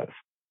time it does.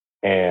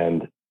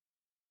 And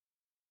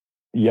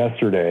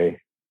yesterday,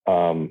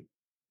 Clay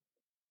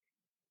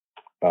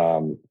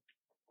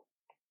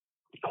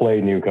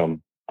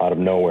Newcomb, out of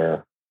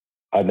nowhere,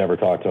 I'd never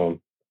talked to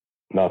him,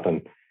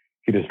 nothing.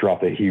 He just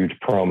dropped a huge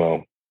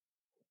promo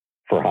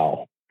for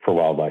HOWL, for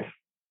wildlife.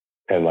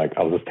 And like,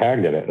 I was just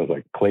tagged in it. I was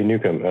like, Clay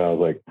Newcomb. And I was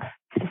like,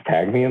 he just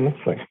tagged me in this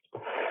thing.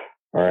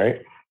 All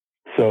right.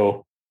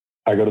 So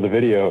I go to the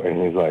video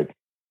and he's like,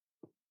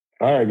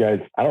 all right,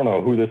 guys, I don't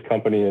know who this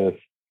company is.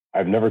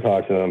 I've never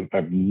talked to them. I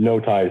have no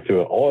ties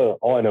to it.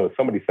 All I know is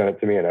somebody sent it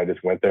to me and I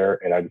just went there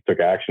and I just took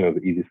action. It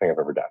was the easiest thing I've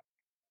ever done.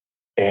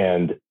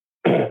 And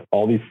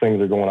all these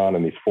things are going on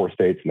in these 4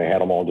 states and they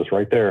had them all just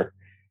right there.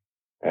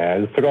 And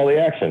I just took all the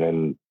action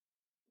and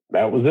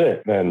that was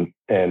it. And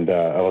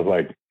I was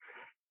like,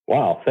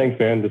 wow, thanks,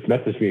 man. Just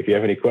message me if you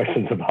have any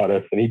questions about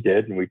us. And he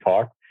did, and we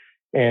talked.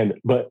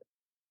 But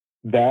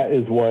that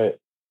is what,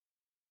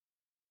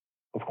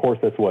 of course,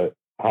 that's what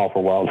HOWL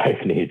for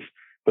Wildlife needs,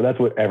 but that's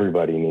what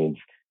everybody needs.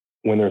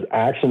 When there's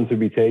action to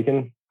be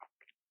taken,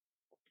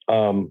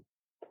 you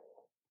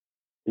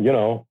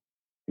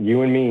and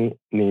me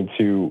need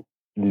to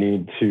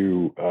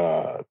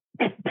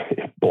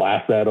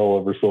blast that all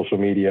over social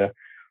media,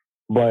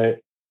 but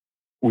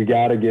we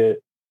got to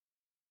get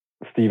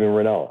Steven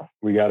Ranella.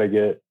 We got to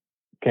get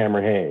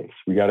Cameron Haynes.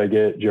 We got to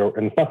get Joe.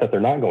 And it's not that they're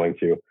not going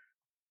to.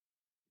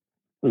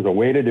 There's a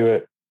way to do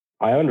it.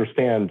 I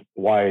understand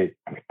why.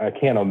 I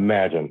can't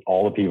imagine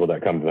all the people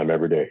that come to them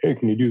every day. Hey,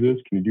 can you do this?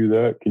 Can you do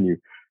that? Can you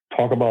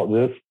talk about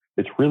this?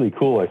 It's really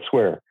cool, I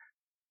swear.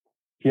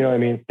 You know what I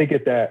mean? They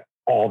get that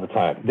all the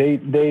time. They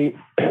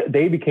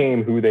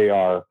became who they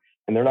are,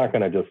 and they're not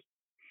going to just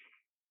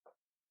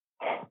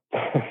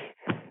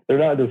they're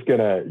not just going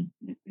to,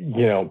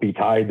 be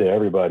tied to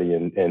everybody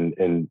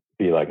and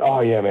be like,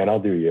 oh yeah, man, I'll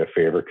do you a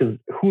favor. Cause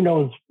who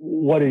knows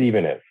what it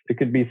even is. It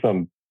could be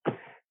some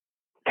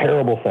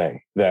terrible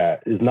thing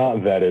that is not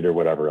vetted or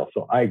whatever else.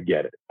 So I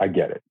get it.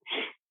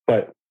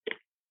 But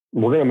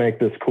we're going to make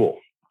this cool.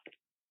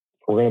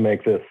 We're going to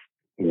make this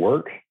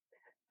work,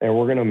 and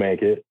we're going to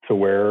make it to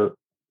where,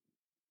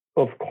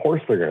 of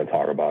course, they're going to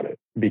talk about it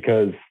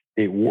because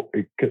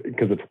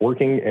it's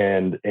working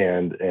and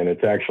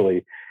it's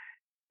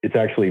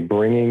actually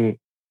bringing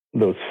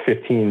those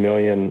 15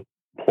 million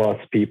plus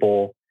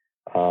people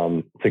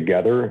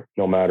together,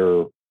 no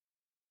matter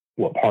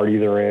what party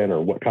they're in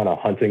or what kind of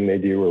hunting they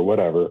do or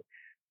whatever.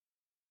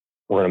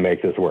 We're going to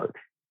make this work.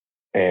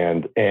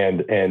 And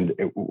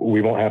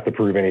we won't have to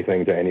prove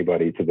anything to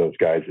anybody, to those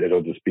guys.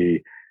 It'll just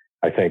be,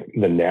 I think,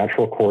 the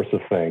natural course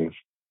of things.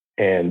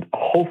 And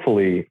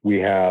hopefully we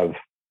have,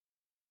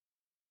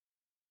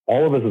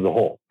 all of us as a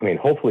whole,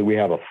 hopefully we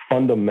have a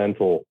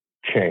fundamental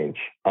change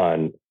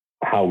on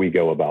how we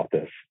go about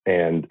this.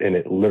 And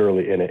it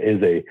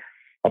is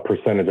a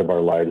percentage of our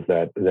lives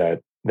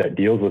that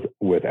deals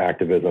with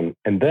activism.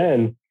 And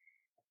then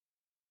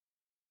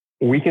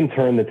we can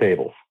turn the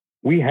tables.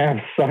 We have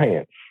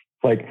science.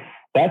 Like,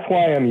 that's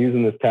why I'm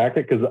using this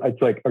tactic, because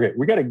it's like, okay,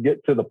 we got to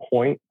get to the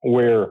point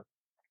where,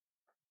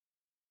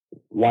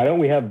 why don't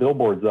we have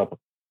billboards up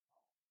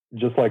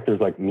just like there's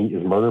like meat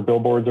is murder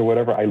billboards or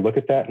whatever? I look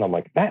at that and I'm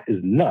like, that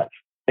is nuts.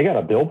 They got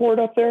a billboard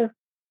up there?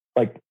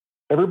 Like,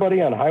 everybody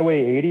on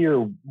Highway 80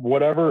 or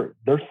whatever,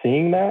 they're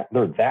seeing that.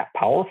 They're that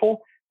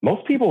powerful.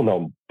 Most people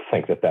don't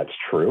think that that's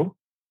true.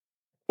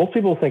 Most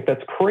people think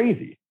that's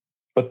crazy,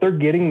 but they're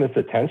getting this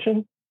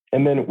attention.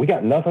 And then we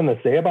got nothing to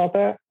say about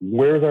that.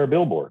 Where's our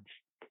billboards?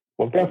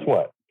 Well, guess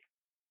what?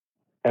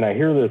 And I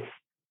hear this,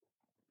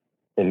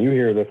 and you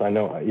hear this, I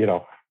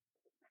know,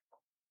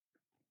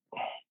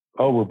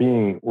 oh, we're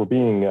being,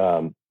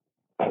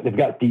 they've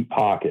got deep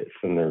pockets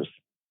and there's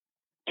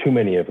too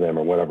many of them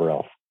or whatever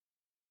else.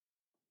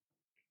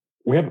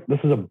 This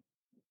is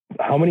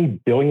how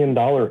many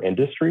billion-dollar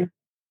industry?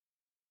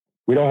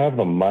 We don't have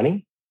the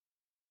money.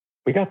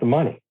 We got the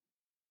money.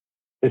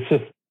 It's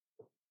just,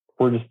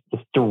 We're just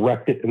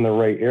direct it in the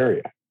right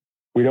area.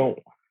 We're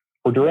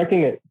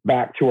directing it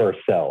back to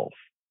ourselves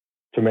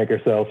to make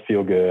ourselves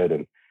feel good.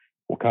 And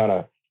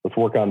let's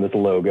work on this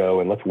logo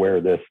and let's wear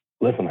this.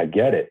 Listen, I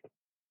get it,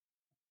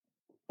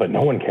 but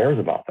no one cares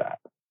about that.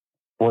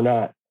 We're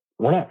not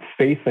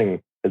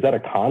facing, is that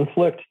a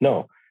conflict?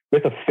 No, we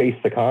have to face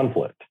the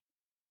conflict.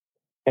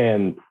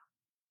 And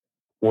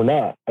we're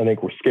not. I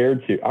think we're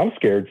scared to. I'm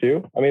scared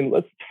to. I mean,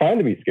 it's fine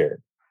to be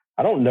scared.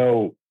 I don't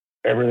know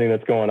everything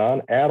that's going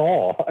on at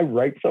all. I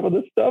write some of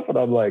this stuff and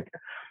I'm like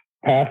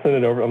passing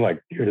it over. I'm like,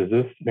 dude, does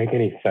this make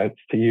any sense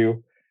to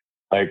you?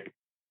 Like,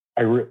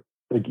 I'm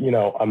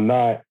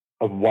not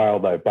a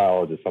wildlife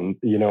biologist.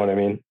 You know what I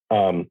mean?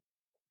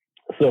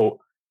 So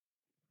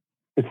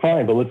it's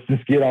fine, but let's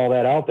just get all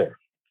that out there.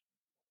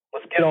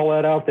 Let's get all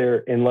that out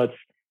there and let's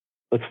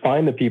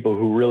find the people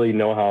who really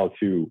know how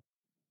to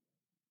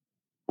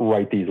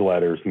write these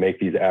letters, make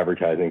these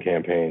advertising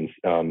campaigns,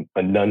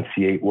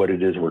 enunciate what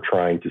it is we're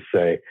trying to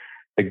say.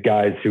 The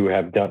guys who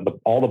have done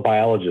all the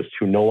biologists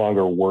who no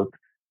longer work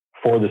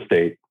for the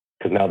state,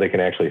 because now they can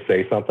actually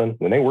say something.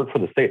 When they work for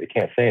the state, they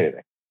can't say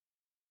anything,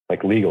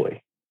 like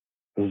legally.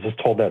 I was just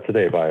told that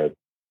today by a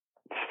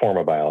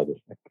former biologist.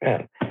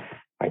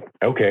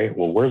 Okay,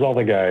 well, where's all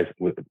the guys?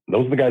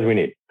 Those are the guys we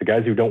need. The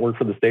guys who don't work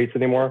for the states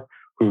anymore,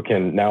 who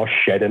can now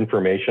shed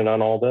information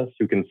on all this,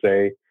 who can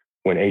say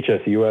when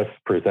HSUS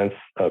presents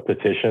a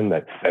petition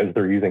that says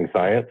they're using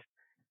science,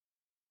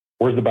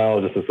 where's the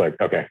biologist that's like,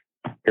 okay,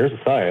 here's the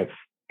science,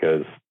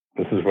 because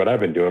this is what I've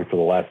been doing for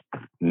the last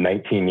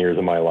 19 years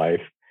of my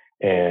life.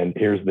 And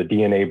here's the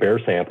DNA bear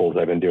samples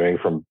I've been doing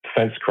from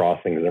fence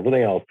crossings and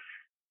everything else.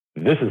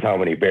 This is how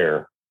many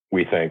bear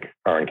we think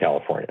are in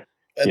California.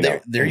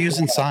 They're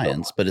using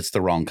science, but it's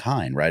the wrong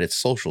kind, right? It's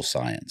social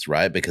science,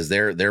 right? Because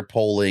they're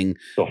polling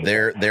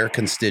their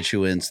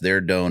constituents, their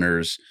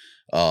donors,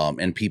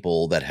 and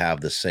people that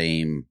have the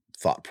same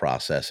thought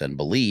process and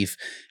belief,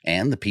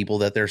 and the people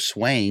that they're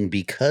swaying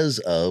because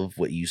of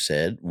what you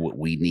said, what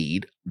we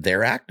need,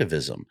 their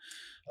activism,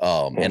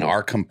 and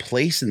our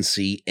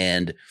complacency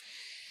and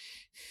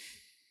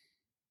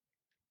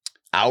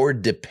our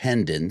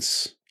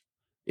dependence,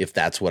 if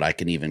that's what I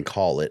can even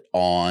call it,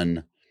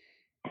 on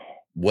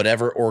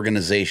whatever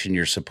organization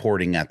you're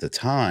supporting at the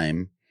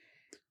time,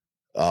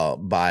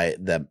 by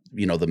the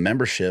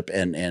membership,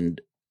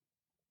 and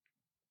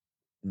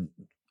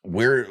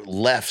we're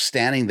left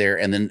standing there,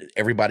 and then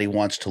everybody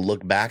wants to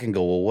look back and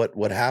go, well,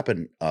 what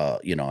happened?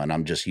 And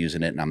I'm just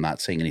using it, and I'm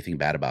not saying anything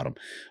bad about them.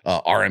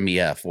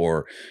 RMEF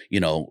or,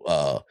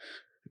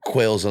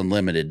 Quails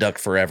Unlimited, Duck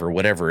Forever,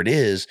 whatever it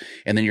is.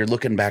 And then you're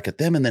looking back at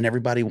them, and then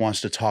everybody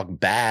wants to talk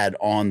bad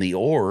on the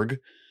org,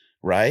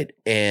 right?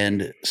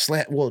 And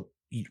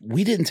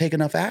we didn't take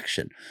enough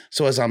action.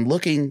 So as I'm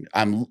looking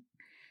at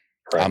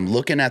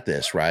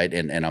this, right?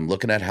 And I'm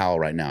looking at HOWL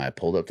right now. I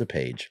pulled up the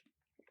page,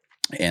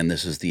 and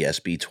this is the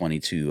SB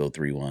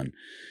 22031.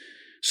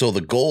 So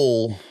the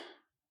goal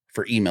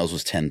for emails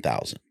was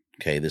 10,000.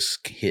 Okay. This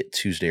hit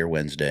Tuesday or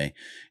Wednesday.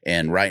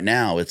 And right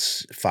now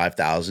it's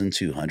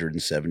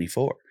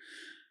 5,274.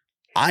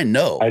 I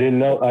know. I didn't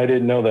know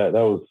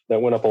that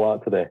went up a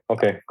lot today.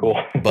 Okay,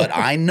 cool. But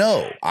I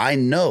know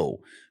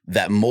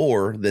that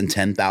more than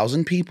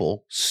 10,000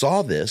 people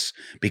saw this,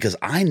 because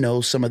I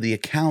know some of the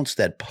accounts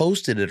that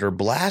posted it or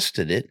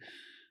blasted it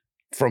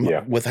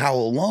with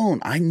HOWL alone.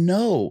 I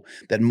know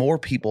that more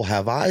people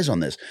have eyes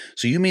on this.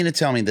 So you mean to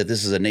tell me that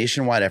this is a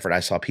nationwide effort? I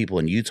saw people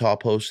in Utah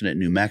posting it,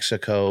 New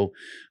Mexico,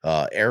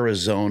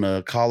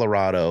 Arizona,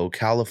 Colorado,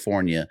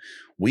 California.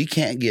 We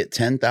can't get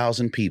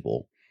 10,000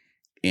 people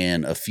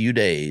in a few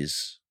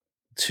days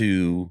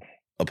to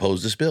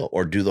oppose this bill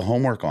or do the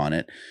homework on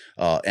it,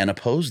 and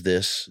oppose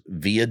this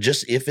via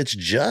if it's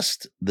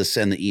just the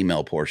send the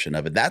email portion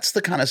of it. That's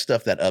the kind of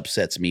stuff that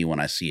upsets me when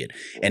I see it.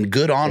 And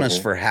good on us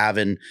for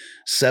having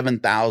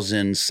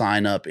 7,000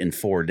 sign up in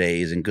 4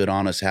 days, and good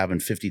on us having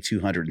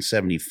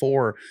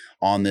 5,274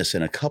 on this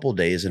in a couple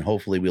days. And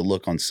hopefully we'll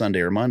look on Sunday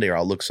or Monday, or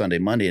I'll look Sunday,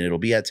 Monday, and it'll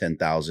be at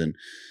 10,000.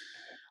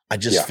 I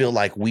just feel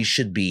like we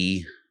should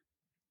be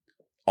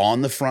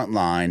on the front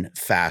line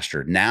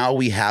faster. Now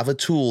we have a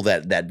tool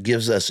that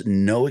gives us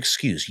no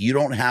excuse. You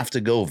don't have to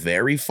go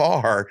very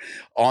far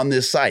on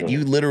this site.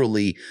 You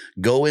literally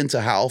go into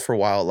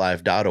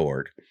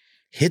howlforwildlife.org,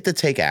 hit the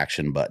take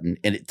action button,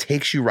 and it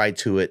takes you right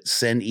to it.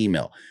 Send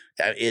email.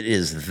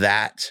 It's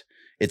that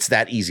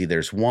easy.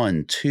 There's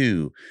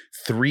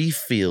 3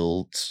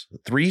 fields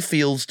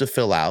to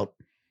fill out,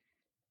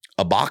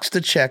 a box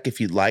to check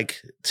if you'd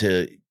like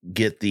to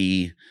get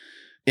the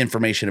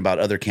information about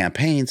other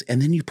campaigns, and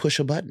then you push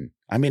a button.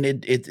 I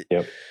mean,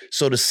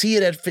 so to see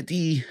it at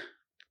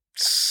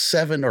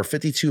 57 or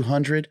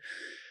 5,200,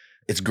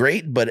 it's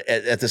great. But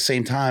at the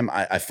same time,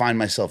 I find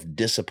myself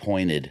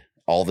disappointed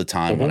all the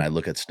time when I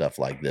look at stuff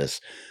like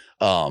this.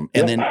 And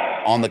then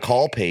on the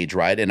call page,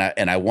 right. And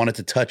I wanted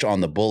to touch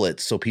on the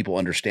bullets so people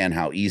understand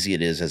how easy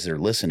it is as they're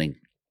listening.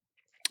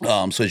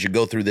 So as you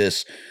go through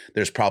this,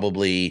 there's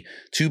probably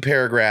 2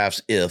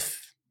 paragraphs if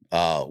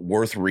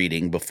worth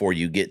reading before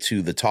you get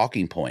to the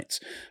talking points.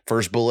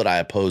 First bullet, I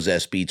oppose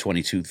SB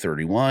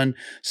 2231.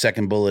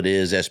 Second bullet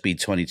is SB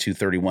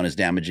 2231 is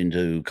damaging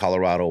to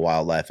Colorado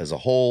wildlife as a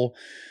whole.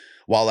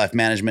 Wildlife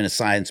management is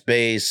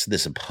science-based.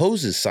 This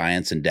opposes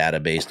science and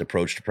data-based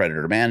approach to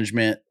predator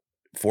management.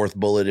 Fourth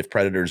bullet, if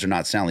predators are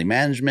not soundly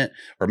managed, the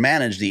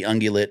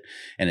ungulate,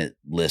 and it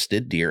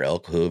listed deer,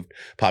 elk, hooved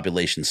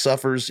population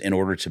suffers. In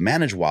order to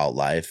manage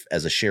wildlife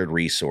as a shared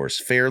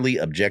resource fairly,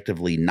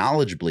 objectively,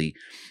 knowledgeably,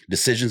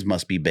 decisions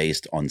must be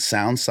based on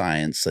sound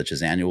science, such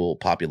as annual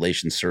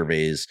population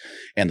surveys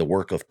and the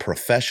work of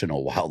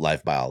professional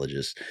wildlife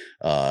biologists.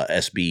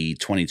 SB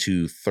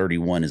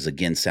 2231 is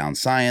against sound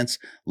science,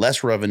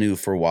 less revenue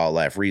for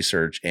wildlife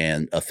research,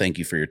 and a thank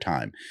you for your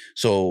time.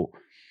 So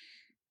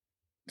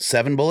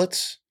 7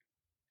 bullets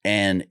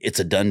and it's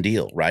a done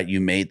deal, right?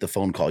 You made the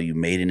phone call, you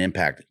made an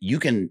impact. You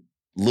can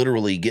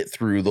literally get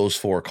through those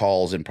 4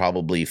 calls in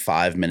probably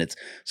 5 minutes.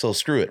 So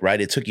screw it, right?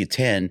 It took you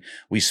 10.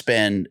 We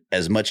spend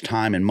as much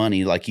time and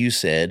money, like you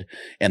said,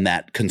 and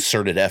that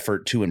concerted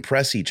effort to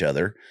impress each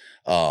other.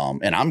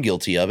 And I'm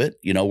guilty of it.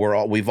 You know,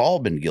 we've all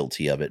been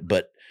guilty of it.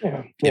 But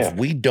if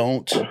we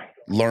don't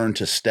learn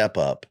to step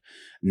up,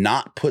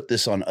 not put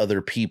this on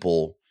other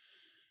people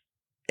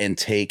and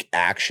take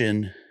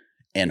action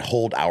and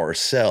hold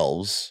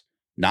ourselves,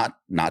 not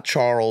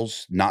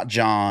Charles, not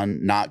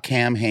John, not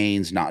Cam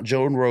Haines, not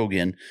Joe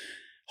Rogan,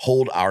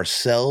 hold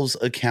ourselves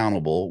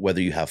accountable.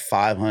 Whether you have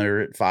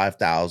 500,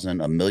 5,000,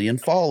 a million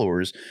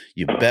followers,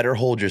 you better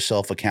hold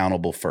yourself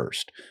accountable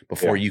first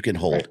before you can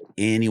hold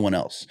anyone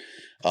else.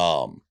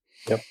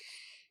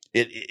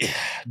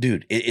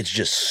 It's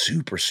just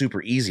super,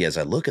 super easy as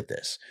I look at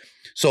this.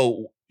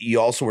 So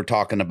you also were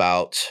talking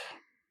about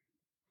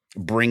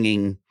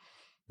bringing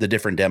the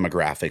different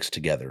demographics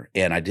together.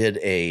 And I did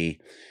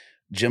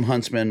Jim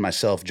Huntsman,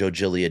 myself, Joe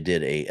Gillia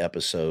did a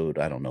episode,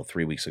 I don't know,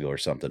 3 weeks ago or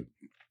something.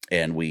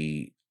 And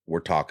we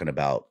were talking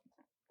about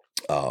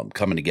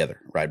coming together,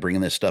 right?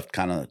 Bringing this stuff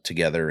kind of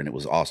together. And it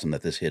was awesome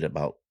that this hit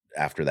about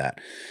after that.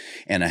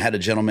 And I had a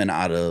gentleman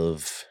out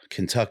of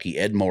Kentucky,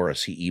 Ed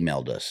Morris, he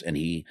emailed us and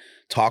he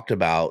talked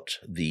about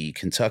the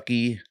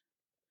Kentucky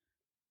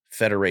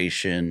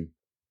Federation,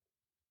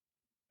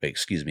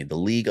 the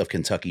League of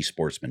Kentucky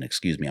Sportsmen.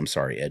 I'm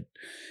sorry, Ed.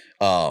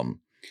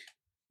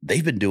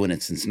 They've been doing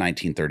it since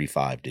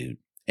 1935, dude.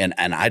 And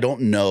I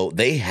don't know,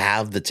 they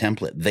have the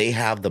template, they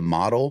have the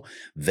model,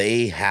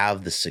 they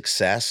have the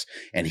success.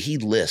 And he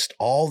lists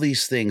all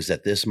these things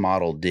that this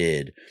model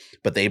did,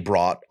 but they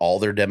brought all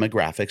their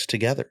demographics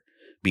together,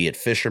 be it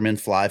fishermen,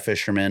 fly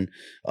fishermen,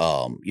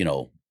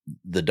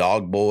 the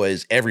dog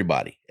boys,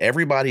 everybody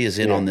is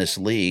in on this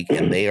league,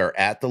 and they are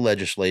at the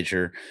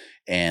legislature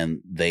and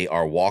they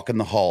are walking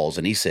the halls.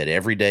 And he said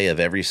every day of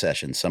every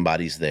session,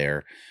 somebody's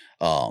there.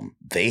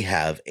 They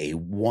have a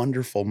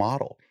wonderful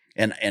model.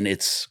 And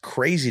it's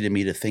crazy to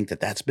me to think that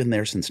that's been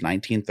there since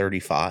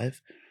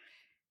 1935.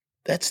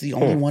 That's the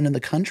only one in the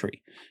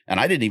country. And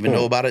I didn't even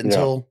know about it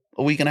until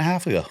a week and a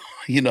half ago,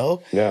 you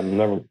know? Yeah,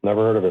 never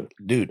heard of it.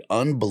 Dude,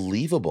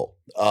 unbelievable.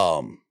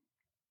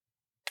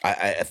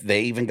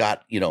 They even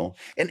got,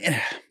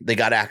 and they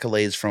got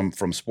accolades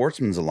from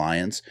Sportsman's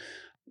Alliance.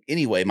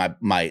 Anyway,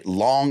 my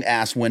long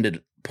ass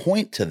winded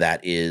point to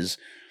that is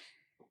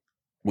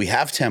we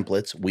have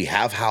templates. We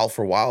have HOWL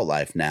for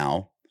Wildlife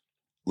now.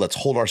 Let's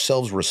hold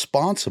ourselves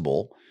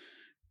responsible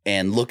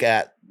and look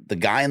at the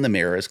guy in the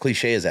mirror, as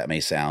cliche as that may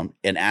sound,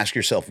 and ask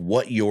yourself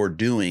what you're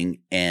doing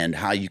and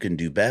how you can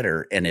do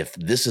better. And if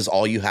this is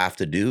all you have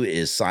to do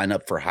is sign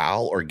up for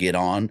HOWL or get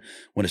on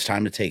when it's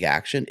time to take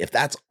action, if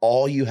that's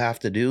all you have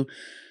to do,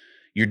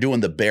 you're doing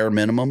the bare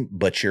minimum,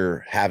 but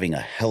you're having a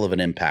hell of an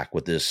impact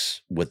with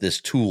this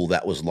tool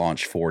that was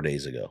launched 4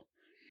 days ago.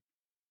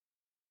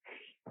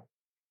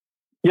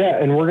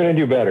 Yeah, and we're going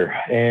to do better.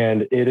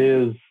 And it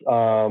is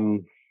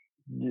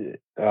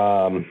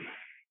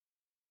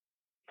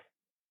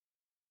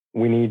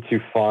we need to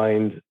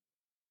find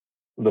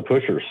the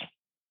pushers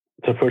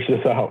to push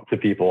this out to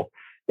people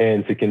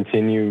and to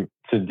continue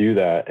to do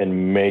that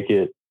and make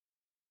it,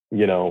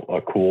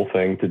 a cool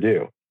thing to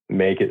do.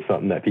 Make it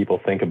something that people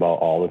think about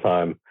all the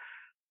time.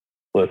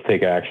 Let's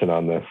take action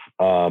on this.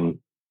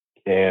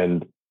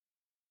 And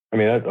I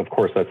mean, of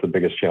course, that's the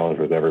biggest challenge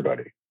with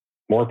everybody.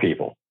 More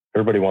people.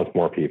 Everybody wants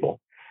more people.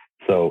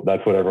 So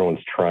that's what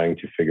everyone's trying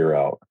to figure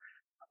out.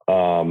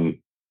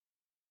 I'm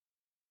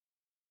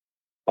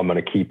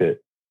going to keep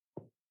it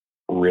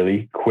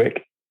really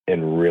quick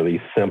and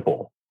really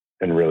simple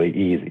and really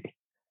easy.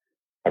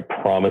 I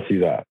promise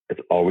you that.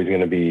 It's always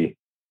going to be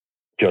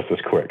just as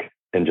quick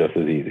and just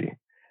as easy.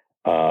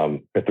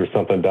 If there's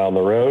something down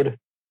the road,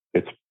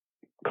 it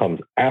comes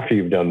after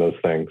you've done those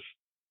things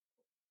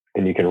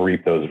and you can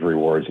reap those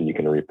rewards and you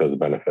can reap those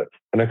benefits.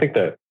 And I think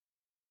that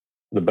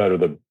the better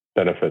the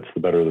benefits, the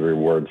better the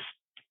rewards,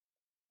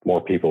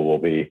 more people will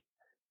be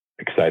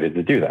excited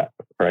to do that.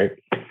 Right.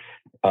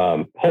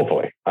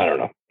 Hopefully, I don't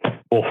know.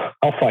 Well,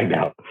 I'll find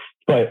out,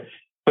 but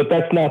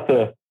that's not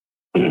the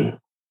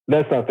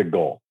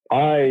goal.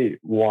 I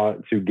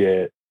want to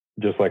get,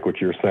 just like what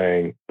you're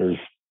saying, there's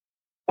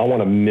I want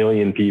 1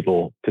 million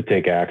people to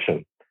take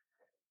action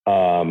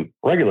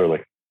regularly.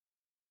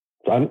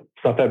 So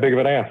it's not that big of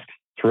an ask.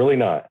 It's really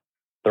not.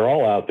 They're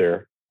all out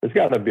there. There's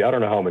got to be, I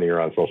don't know how many are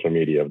on social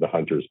media of the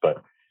hunters,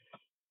 but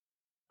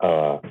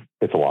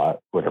it's a lot,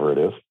 whatever it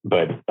is.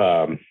 But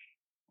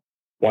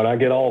why not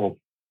get all of them?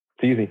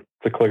 It's easy.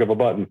 It's a click of a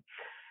button.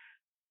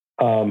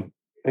 And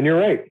you're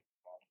right.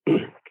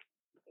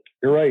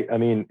 You're right. I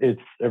mean,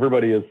 it's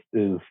everybody is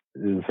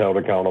held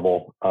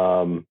accountable.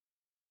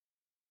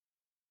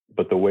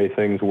 But the way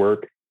things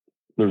work,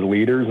 there's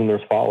leaders and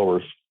there's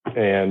followers.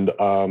 And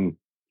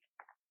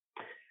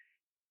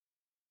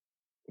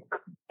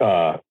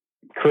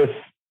Chris,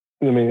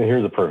 I mean,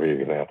 here's a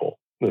perfect example.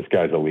 This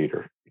guy's a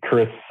leader.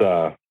 Chris,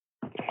 how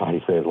do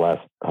you say it?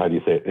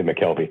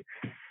 McKelvey.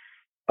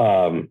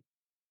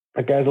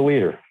 That guy's a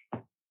leader.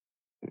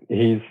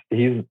 He's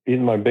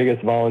my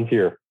biggest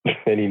volunteer,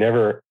 and he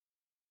never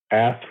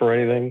asked for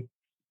anything.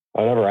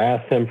 I never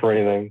asked him for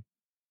anything.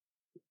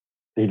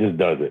 He just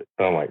does it.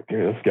 And I'm like,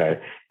 dude, this guy,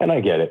 and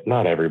I get it.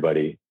 Not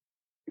everybody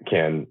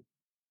can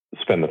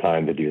spend the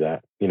time to do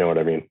that. You know what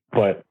I mean?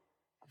 But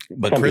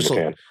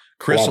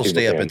Chris will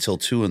stay up until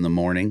 2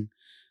 a.m.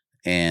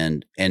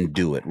 and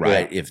do it,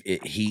 right? Yeah.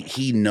 If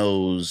he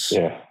knows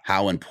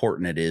how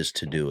important it is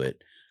to do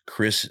it.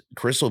 Chris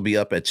will be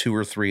up at 2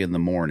 or 3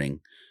 a.m.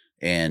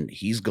 and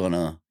he's going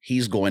to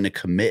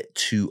commit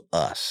to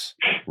us,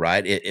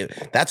 right?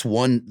 That's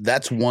one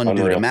Unreal.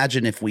 Dude.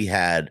 Imagine if we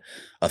had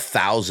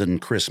 1,000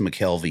 Chris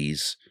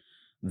McKelveys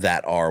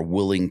that are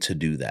willing to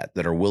do that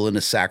are willing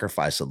to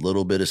sacrifice a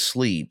little bit of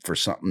sleep for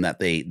something that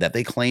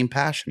they claim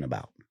passion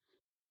about.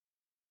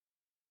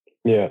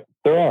 Yeah,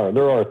 there are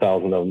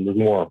 1,000 of them. There's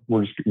more.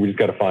 We just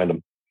got to find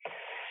them.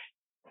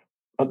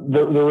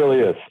 There really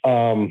is.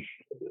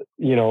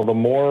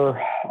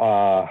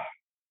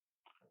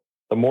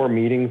 The more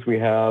meetings we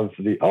have.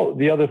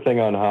 The other thing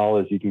on HOWL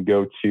is you can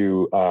go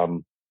to.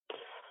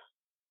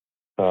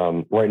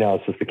 Right now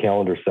it's just the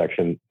calendar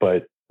section,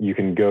 but you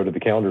can go to the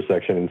calendar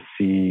section and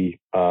see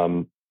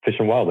fish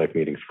and wildlife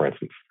meetings, for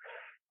instance,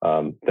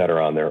 that are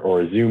on there,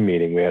 or a Zoom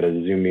meeting. We had a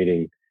Zoom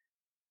meeting.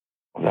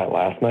 Was that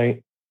last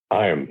night?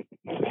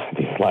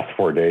 These last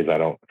 4 days,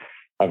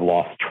 I've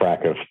lost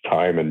track of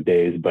time and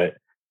days, but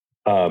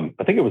I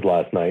think it was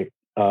last night.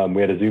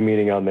 We had a Zoom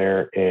meeting on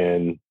there,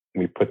 and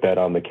we put that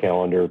on the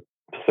calendar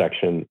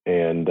section,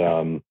 and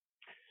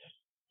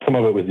some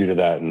of it was due to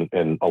that,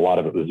 and a lot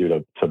of it was due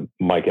to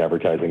Mike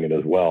advertising it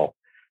as well.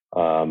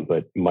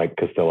 But Mike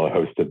Costello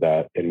hosted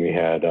that, and we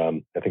had,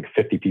 I think,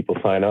 50 people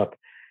sign up,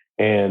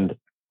 and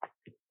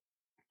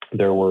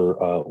there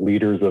were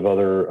leaders of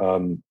other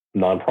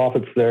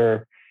nonprofits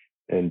there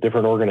and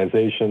different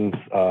organizations,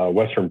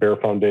 Western Bear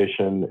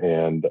Foundation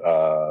and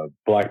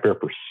Black Bear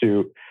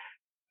Pursuit.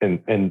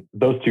 And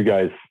those two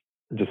guys,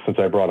 just since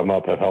I brought them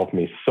up, have helped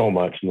me so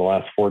much in the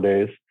last 4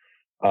 days.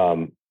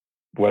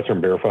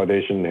 Western Bear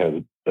Foundation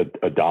has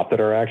adopted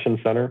our action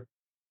center,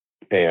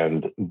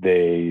 and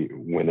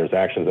when there's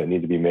actions that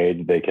need to be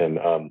made, they can,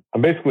 I'm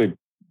basically,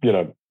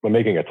 I'm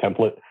making a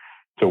template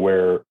to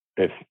where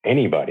if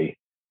anybody,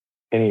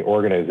 any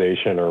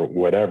organization or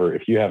whatever,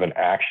 if you have an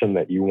action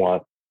that you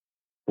want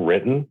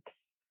written,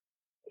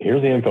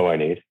 here's the info I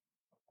need,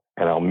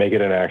 and I'll make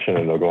it an action,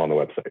 and they'll go on the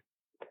website.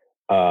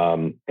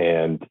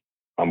 And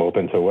I'm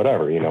open to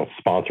whatever,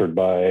 sponsored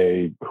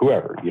by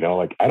whoever,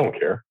 I don't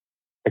care.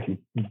 I can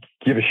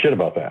give a shit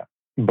about that,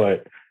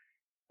 but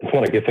I just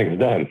want to get things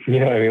done.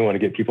 I want to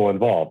get people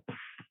involved.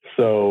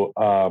 So,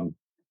 so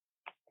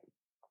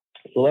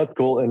that's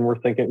cool. And we're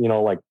thinking,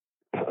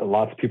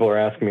 lots of people are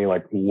asking me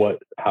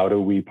how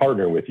do we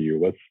partner with you?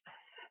 What's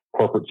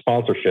corporate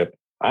sponsorship?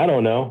 I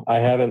don't know. I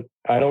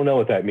don't know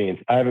what that means.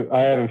 I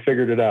haven't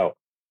figured it out.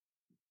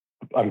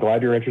 I'm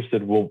glad you're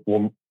interested.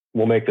 We'll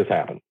make this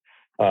happen.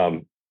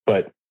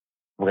 But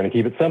we're going to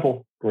keep it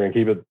simple. We're going to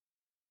keep it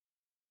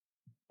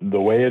the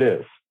way it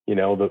is.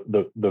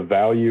 The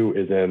value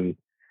is in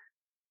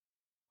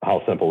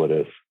how simple it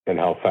is and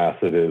how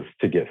fast it is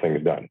to get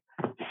things done.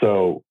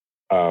 So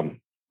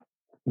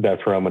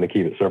that's where I'm going to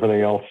keep it. So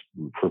everything else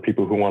for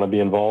people who want to be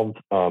involved,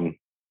 if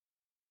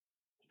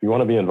you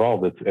want to be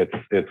involved,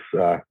 it's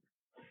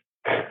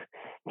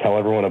tell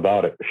everyone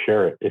about it,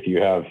 share it. If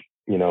you have,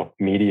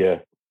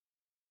 media,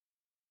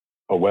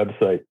 a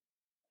website,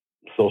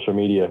 social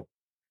media,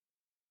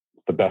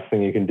 the best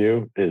thing you can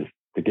do is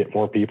to get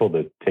more people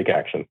to take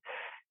action.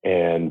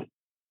 And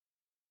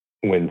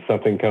when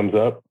something comes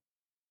up,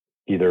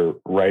 either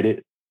write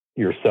it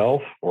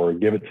yourself or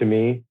give it to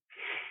me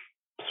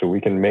so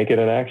we can make it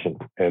an action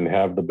and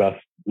have the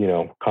best,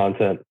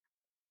 content.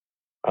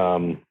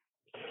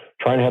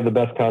 Trying to have the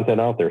best content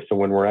out there. So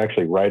when we're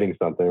actually writing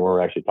something, when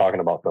we're actually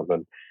talking about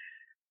something,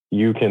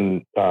 you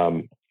can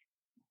sound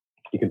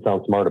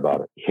smart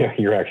about it.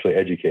 You're actually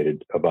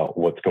educated about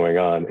what's going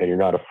on, and you're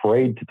not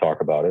afraid to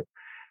talk about it.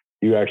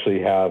 You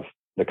actually have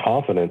the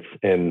confidence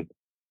in,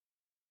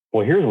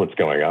 well, here's what's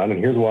going on, and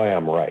here's why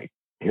I'm right.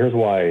 Here's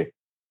why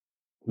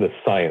the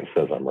science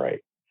says I'm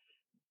right.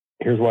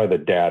 here's why the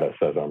data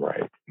says I'm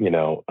right.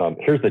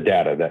 Here's the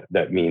data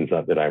that means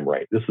that I'm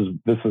right. This is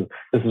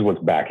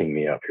what's backing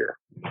me up here.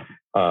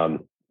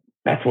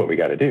 That's what we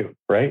got to do,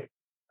 right?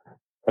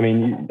 I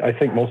mean, I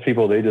think most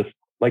people, they just,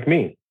 like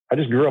me, I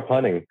just grew up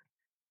hunting.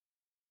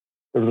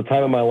 There was a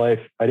time in my life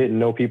I didn't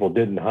know people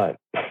didn't hunt.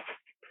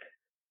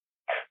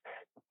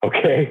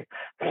 Okay.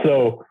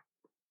 So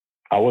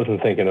I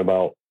wasn't thinking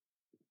about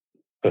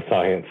the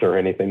science or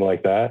anything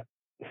like that.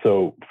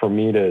 So for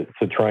me to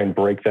try and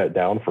break that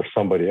down for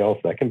somebody else,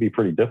 that can be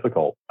pretty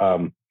difficult.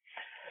 I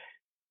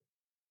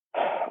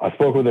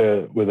spoke with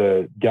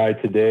a guy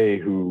today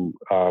who,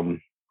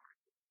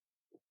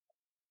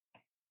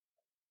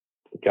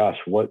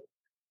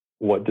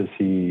 what does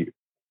he,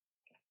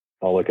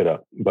 I'll look it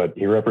up, but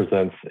he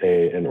represents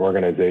an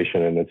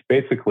organization, and it's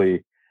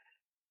basically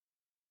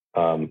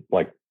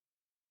like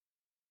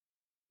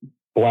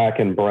Black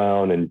and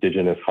brown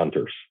indigenous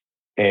hunters.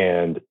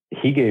 And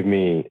he gave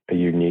me a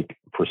unique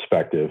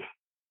perspective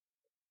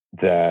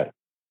that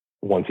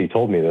once he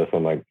told me this,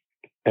 I'm like,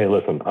 hey,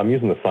 listen, I'm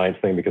using the science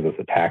thing because it's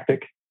a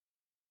tactic.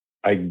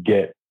 I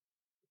get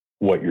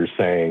what you're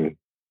saying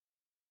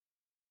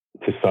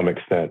to some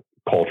extent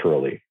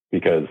culturally,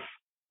 because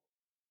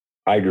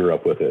I grew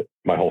up with it.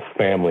 My whole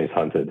family's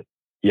hunted.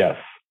 Yes,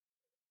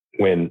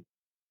 when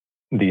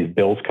these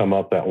bills come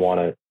up that want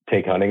to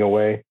take hunting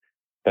away,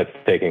 that's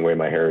taking away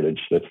my heritage.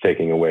 That's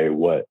taking away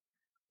what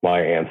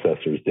my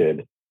ancestors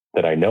did,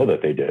 that I know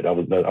that they did. I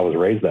was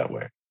raised that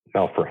way.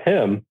 Now for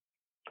him,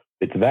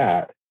 it's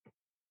that,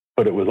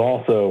 but it was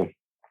also,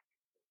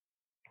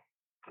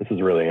 this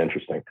is really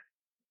interesting.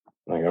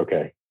 Like,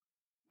 okay,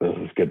 this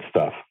is good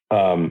stuff.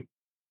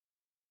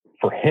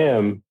 For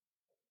him,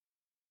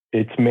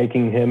 it's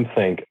making him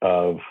think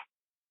of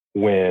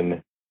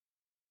when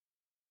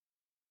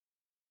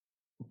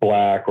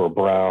Black or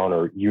brown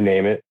or you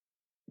name it,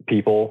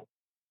 people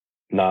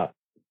not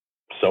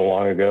so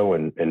long ago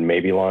and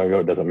maybe long ago,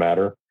 it doesn't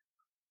matter,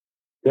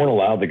 weren't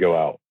allowed to go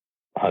out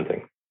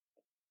hunting,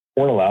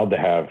 weren't allowed to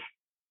have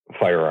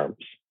firearms,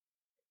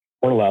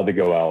 weren't allowed to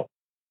go out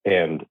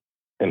and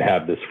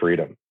have this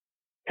freedom.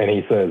 And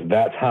he says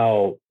that's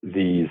how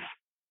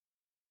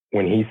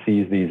when he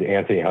sees these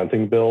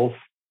anti-hunting bills,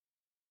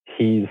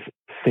 he's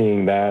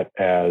seeing that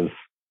as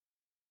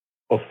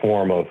a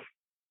form of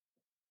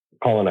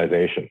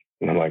colonization.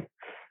 And I'm like,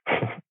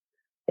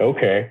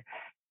 okay,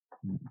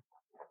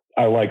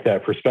 I like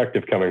that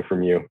perspective coming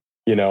from you.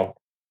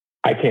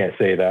 I can't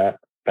say that.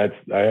 I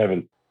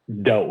haven't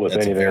dealt with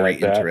anything like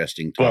that. That's a very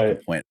interesting talking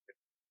point.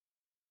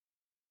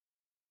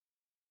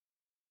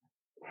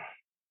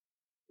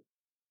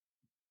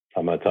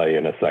 I'm going to tell you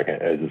in a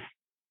second.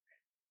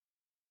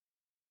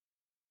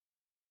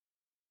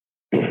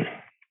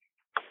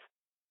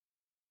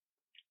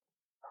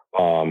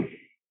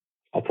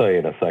 I'll tell you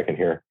in a second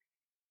here.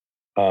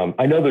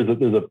 I know there's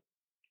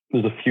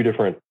a few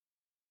different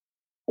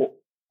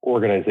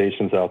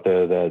organizations out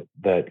there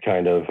that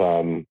kind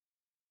of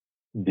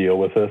deal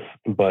with this,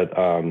 but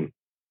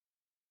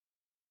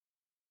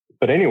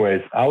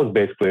anyways, I was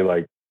basically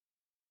like,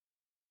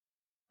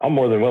 I'm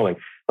more than willing.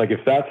 Like, if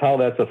that's how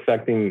that's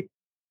affecting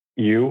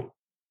you,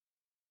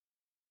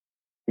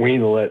 we need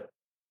to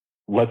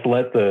let's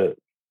let the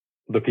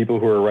people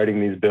who are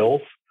writing these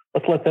bills,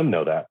 let's let them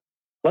know that.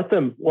 Let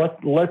them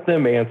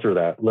answer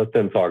that. Let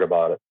them talk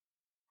about it.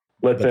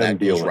 Let but them that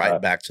deal goes with right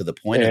that. back to the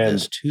point of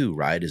this too,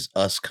 right? Is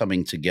us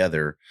coming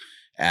together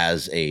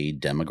as a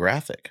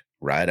demographic,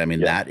 right? I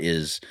mean, that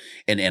is,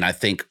 and I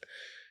think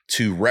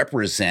to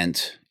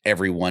represent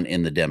everyone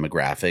in the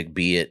demographic,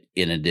 be it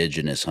an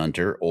indigenous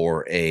hunter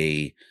or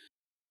I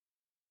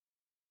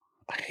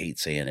hate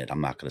saying it,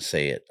 I'm not going to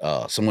say it,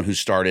 someone who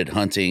started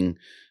hunting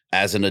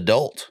as an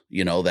adult,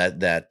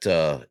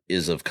 that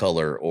is of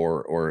color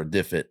or a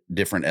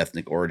different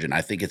ethnic origin.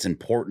 I think it's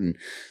important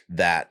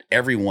that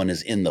everyone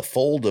is in the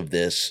fold of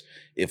this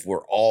if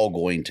we're all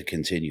going to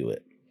continue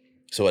it.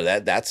 So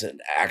that's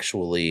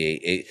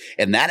actually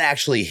and that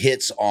actually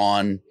hits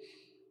on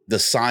the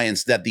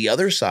science that the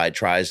other side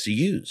tries to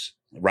use,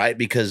 right?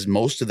 Because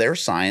most of their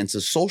science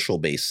is social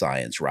based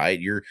science, right?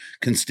 Your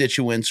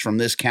constituents from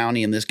this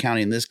county and this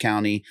county and this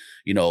county,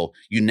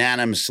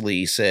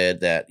 unanimously said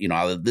that,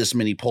 out of this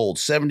many polled,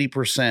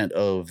 70%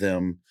 of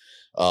them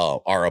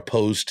are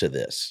opposed to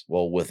this.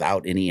 Well,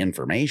 without any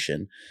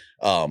information,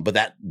 but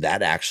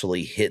that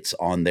actually hits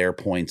on their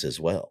points as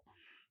well.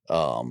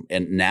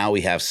 And now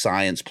we have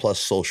science plus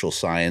social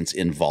science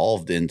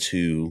involved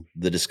into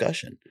the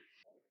discussion.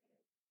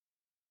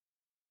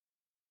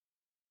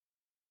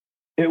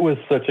 It was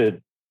such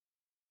it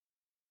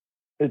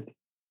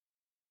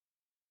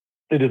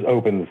just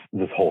opens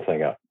this whole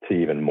thing up to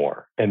even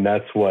more. And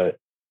that's what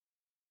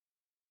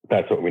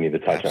we need to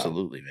touch on.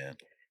 Absolutely, man.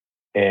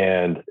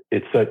 And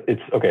it's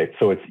okay.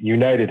 So it's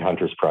United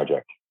Hunters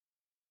Project.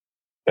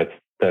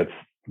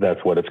 That's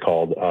what it's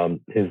called.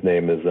 His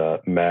name is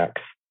Max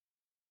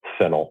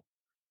Fennel.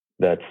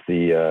 That's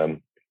the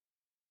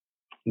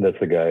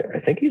guy. I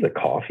think he's a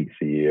coffee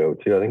CEO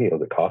too. I think he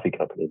owns a coffee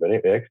company, but he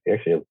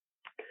actually has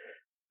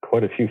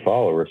quite a few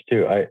followers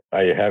too. I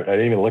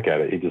didn't even look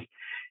at it.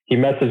 he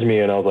messaged me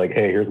and I was like,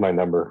 hey, here's my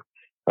number.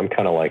 I'm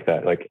kind of like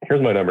that. Like,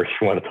 here's my number if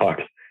you want to talk.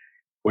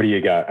 What do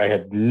you got? I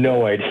had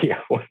no idea.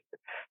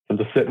 I'm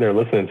just sitting there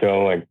listening to him.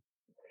 I'm like,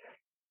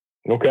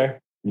 okay,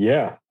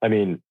 yeah. I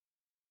mean,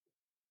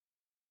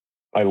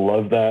 I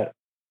love that.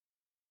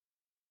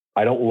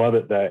 I don't love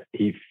it that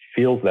he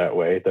feels that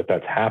way, that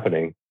that's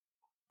happening,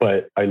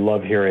 but I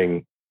love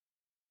hearing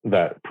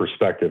that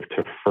perspective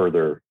to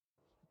further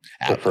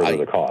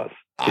the cause.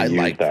 To use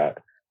like that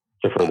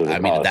to further the I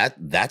mean, cause.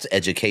 that's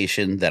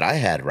education that I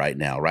had right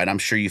now, right? I'm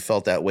sure you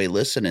felt that way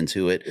listening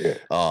to it.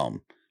 Yeah.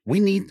 We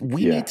need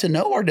to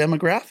know our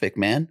demographic,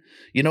 man.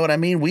 You know what I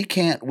mean? We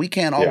can't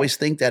always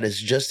think that it's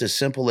just as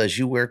simple as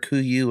you wear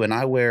KUIU and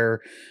I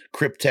wear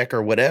Cryptek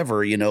or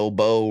whatever, you know,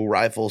 bow,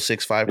 rifle,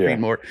 6.5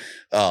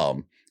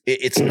 Creedmoor.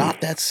 It's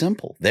not that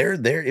simple.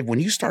 When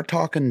you start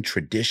talking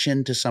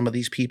tradition to some of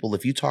these people,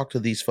 if you talk to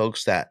these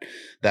folks that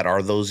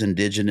are those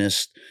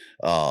indigenous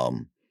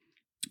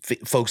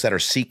folks that are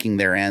seeking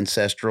their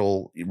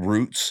ancestral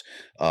roots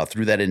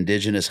through that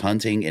indigenous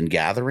hunting and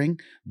gathering,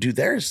 dude,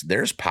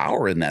 there's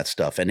power in that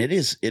stuff. And it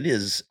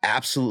is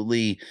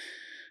absolutely,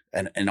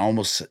 and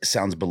almost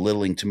sounds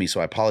belittling to me.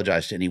 So I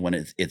apologize to anyone.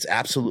 It's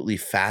absolutely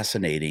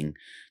fascinating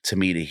to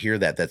me to hear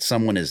that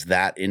someone is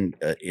that in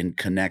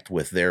connect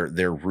with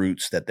their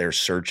roots, that they're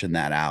searching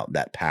that out,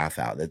 that path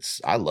out.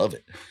 I love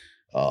it.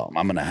 I'm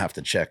going to have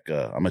to check.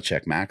 I'm going to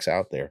check Max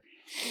out there.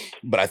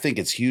 But I think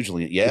it's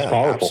hugely,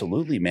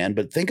 absolutely, man.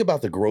 But think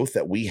about the growth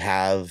that we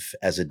have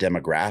as a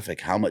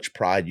demographic, how much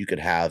pride you could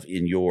have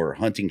in your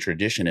hunting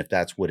tradition, if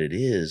that's what it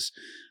is,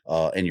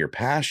 and your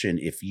passion,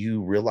 if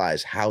you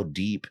realize how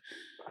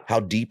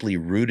deeply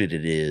rooted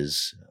it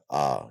is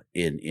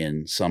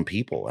in some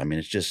people. I mean,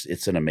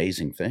 it's an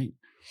amazing thing.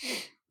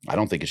 I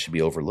don't think it should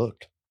be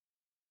overlooked.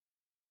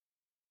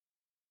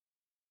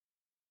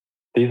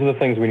 These are the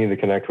things we need to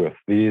connect with.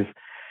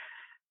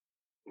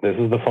 This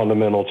is the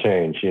fundamental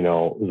change, you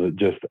know,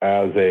 just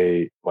as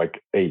an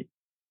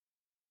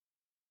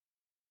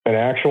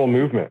actual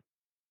movement.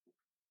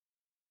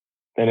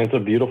 And it's a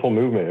beautiful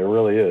movement. It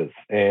really is.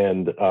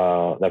 And that's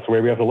the way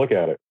we have to look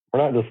at it.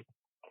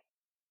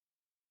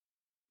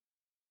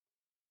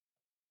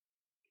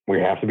 We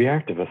have to be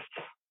activists.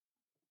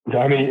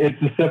 I mean, it's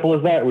as simple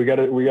as that. We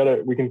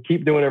can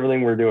keep doing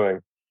everything we're doing,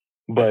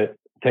 but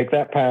take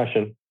that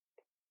passion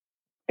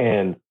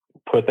and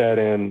put that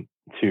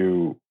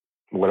into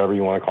whatever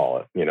you want to call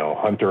it, you know,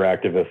 hunter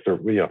activist, or,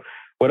 you know,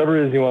 whatever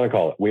it is you want to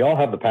call it. We all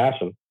have the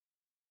passion,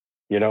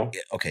 you know?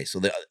 Okay. So,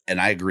 and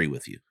I agree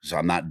with you. So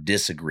I'm not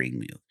disagreeing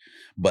with you,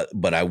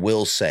 but I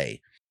will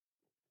say,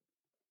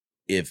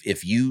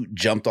 if you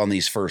jumped on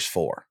these first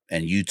four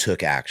and you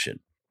took action,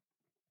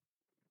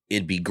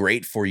 it'd be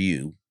great for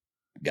you,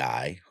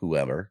 guy,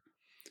 whoever,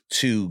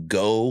 to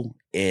go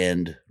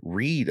and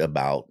read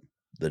about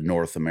the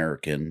North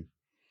American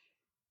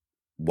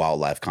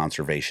wildlife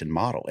conservation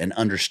model and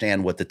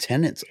understand what the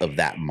tenets of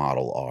that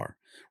model are,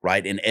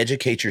 right? And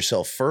educate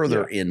yourself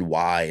further in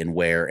why and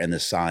where and the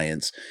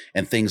science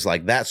and things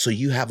like that, so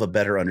you have a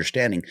better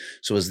understanding.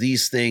 So as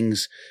these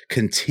things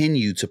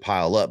continue to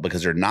pile up,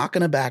 because they're not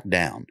going to back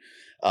down,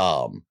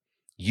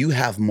 you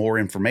have more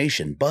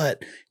information.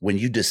 But when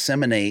you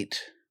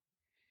disseminate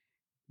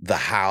the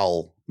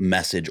HOWL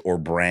message or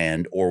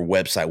brand or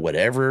website,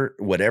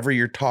 whatever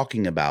you're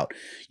talking about,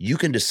 you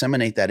can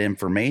disseminate that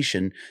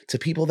information to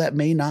people that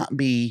may not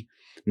be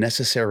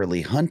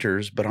necessarily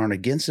hunters, but aren't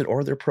against it,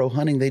 or they're pro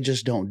hunting. They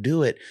just don't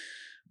do it.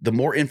 The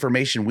more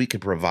information we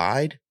could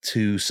provide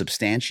to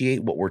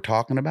substantiate what we're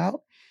talking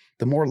about,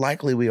 the more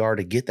likely we are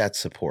to get that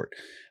support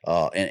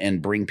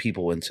and bring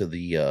people into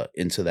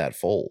that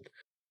fold.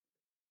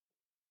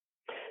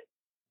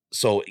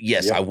 So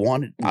yes, I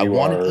want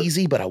it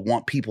easy, but I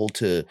want people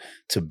to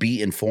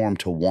be informed,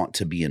 to want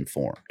to be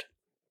informed.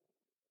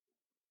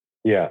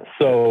 Yeah.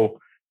 So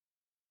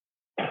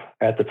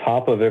at the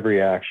top of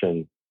every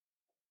action,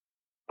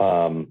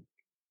 and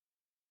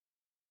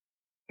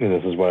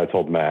this is what I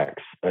told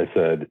Max, I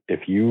said,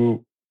 if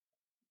you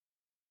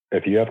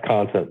have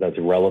content that's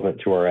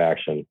relevant to our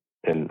action,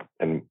 and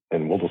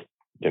we'll just,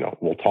 you know,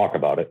 we'll talk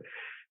about it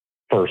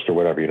first or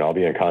whatever, you know, I'll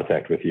be in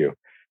contact with you.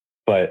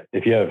 But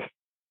if you have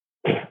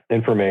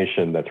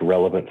information that's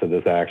relevant to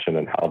this action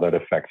and how that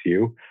affects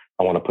you,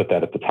 I want to put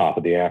that at the top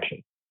of the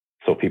action.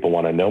 So if people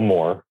want to know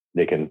more,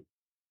 they can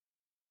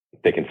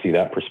see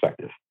that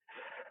perspective.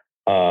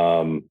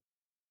 I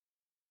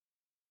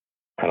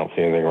don't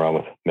see anything wrong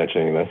with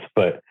mentioning this,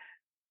 but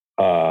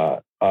I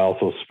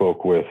also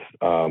spoke with,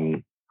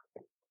 I'd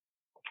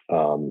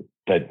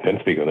been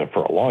speaking with him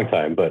for a long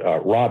time, but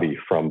Robbie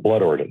from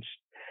Blood Organs.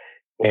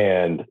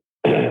 And,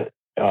 you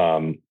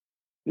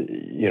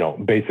know,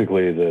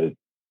 basically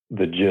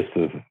the gist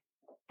of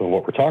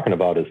what we're talking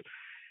about is,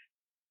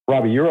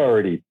 Robbie, you're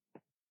already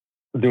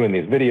doing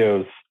these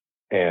videos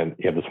and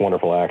you have this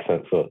wonderful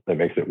accent, so that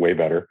makes it way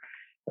better.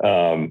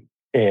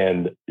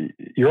 And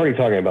you're already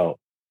talking about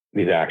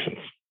these actions.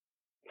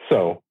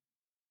 So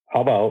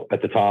how about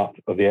at the top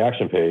of the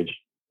action page,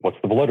 what's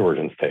the Blood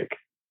Organs take?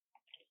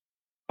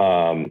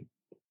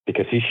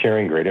 Because he's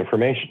sharing great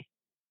information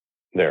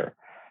there.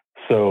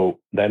 So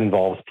that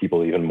involves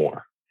people even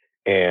more.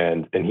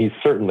 And he's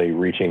certainly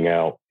reaching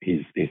out.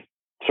 He's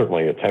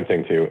certainly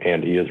attempting to,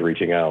 and he is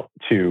reaching out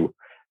to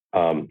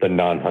the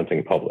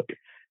non-hunting public.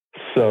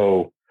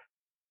 So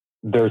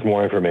there's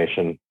more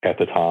information at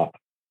the top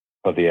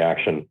of the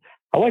action.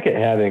 I like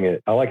having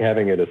it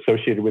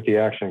associated with the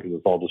action because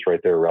it's all just right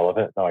there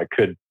relevant. Now I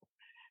could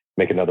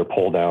make another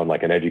pull down,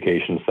 like an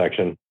education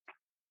section.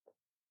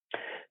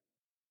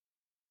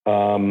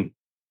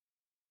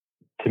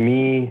 To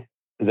me,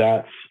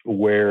 that's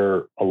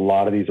where a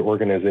lot of these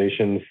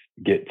organizations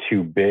get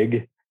too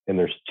big and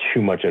there's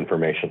too much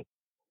information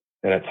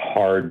and it's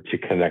hard to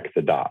connect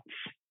the dots.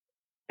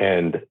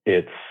 And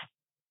it's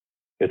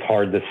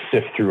hard to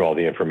sift through all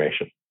the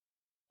information,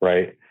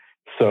 right?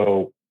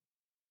 So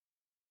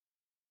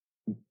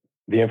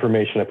the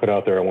information I put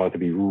out there, I want it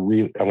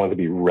to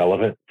be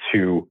relevant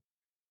to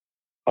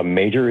a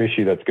major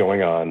issue that's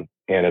going on,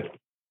 and it's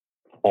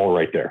all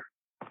right there.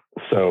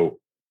 So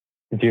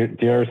do you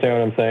understand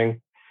what I'm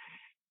saying?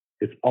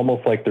 It's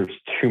almost like there's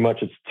too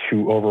much. It's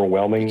too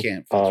overwhelming. You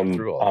can't filter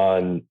through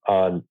all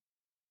on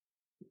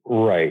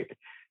right.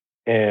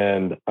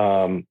 And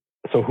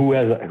so who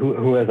has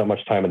that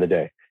much time in the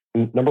day?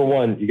 Number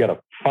one, you got to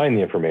find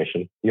the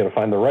information. You got to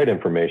find the right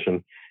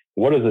information.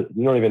 What is it?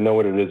 You don't even know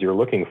what it is you're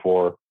looking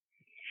for.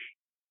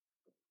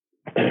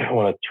 I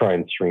want to try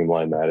and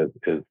streamline that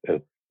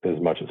as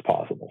much as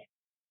possible.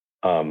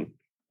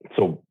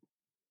 So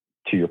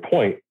to your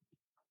point,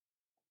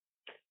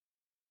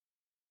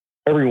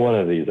 every one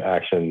of these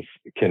actions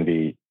can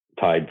be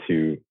tied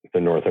to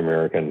the North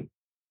American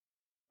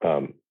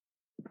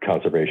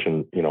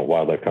conservation,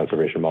 wildlife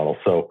conservation model.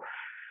 So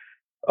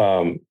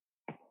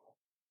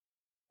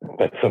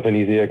that's something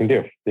easy I can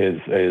do is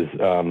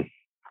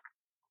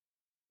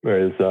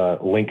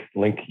link,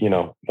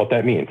 what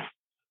that means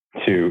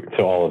to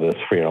all of this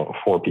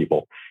for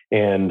people,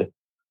 and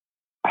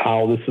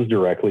how this is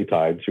directly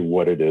tied to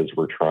what it is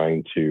we're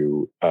trying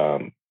to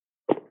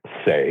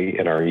say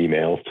in our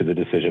emails to the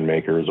decision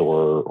makers,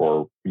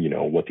 or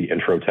what the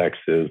intro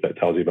text is that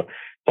tells you about.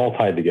 It's all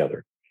tied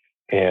together.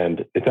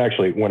 And it's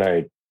actually, when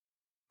I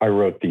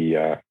wrote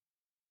the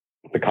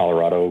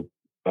Colorado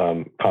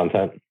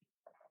content,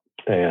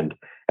 and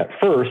at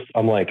first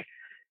I'm like,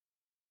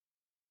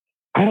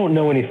 I don't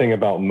know anything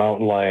about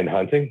mountain lion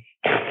hunting.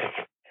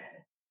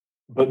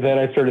 But then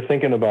I started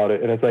thinking about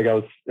it, and it's like I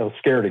was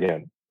scared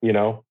again,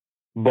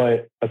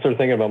 But I started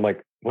thinking about, I'm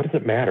like, what does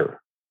it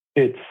matter?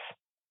 It's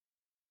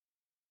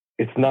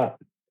not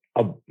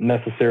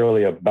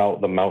necessarily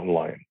about the mountain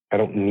lion. I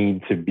don't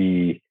need to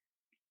be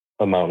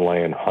a mountain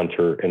lion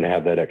hunter and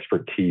have that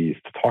expertise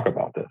to talk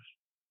about this.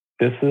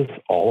 This is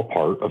all a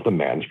part of the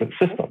management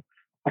system.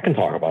 I can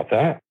talk about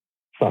that.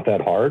 It's not that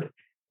hard,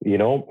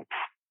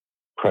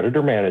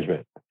 predator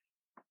management.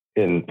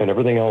 And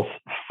everything else,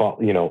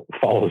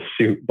 follows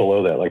suit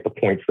below that, like the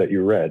points that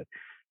you read.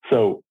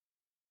 So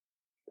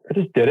I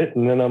just did it,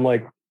 and then I'm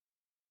like,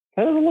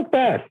 that doesn't look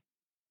bad.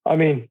 I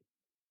mean,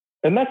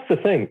 and that's the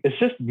thing. It's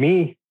just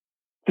me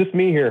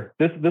here.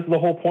 This is the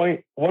whole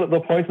point. One of the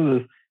points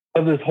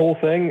of this whole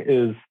thing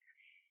is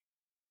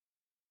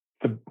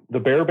the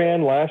bear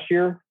ban last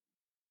year.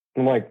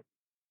 I'm like,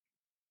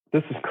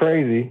 this is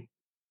crazy.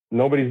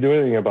 Nobody's doing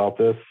anything about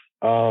this.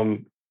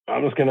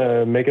 I'm just going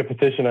to make a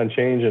petition on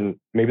change, and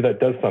maybe that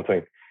does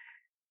something.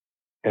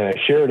 And I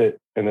shared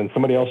it, and then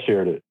somebody else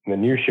shared it, and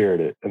then you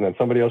shared it, and then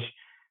somebody else.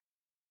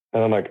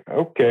 And I'm like,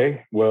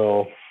 okay,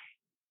 well,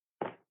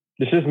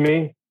 it's just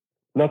me.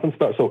 Nothing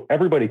special. So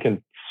everybody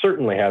can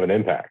certainly have an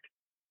impact.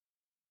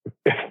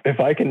 If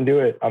I can do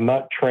it, I'm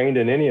not trained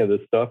in any of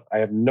this stuff. I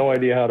have no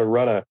idea how to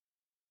run a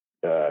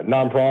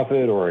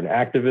nonprofit or an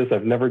activist.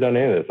 I've never done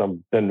any of this. I've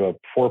been a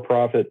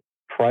for-profit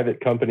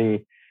private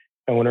company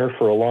owner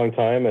for a long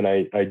time, and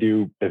I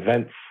do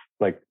events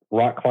like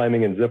rock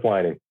climbing and zip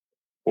lining,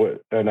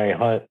 and I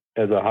hunt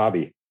as a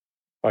hobby.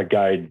 I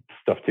guide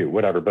stuff too,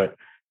 whatever. But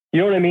you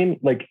know what I mean?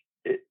 Like,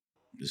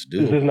 this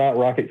is not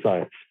rocket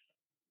science.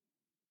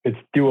 It's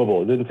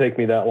doable. It didn't take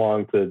me that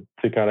long to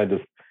kind of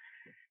just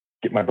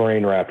get my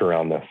brain wrapped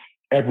around this.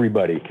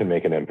 Everybody can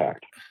make an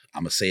impact.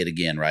 I'm going to say it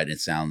again, right? It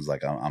sounds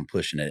like I'm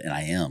pushing it, and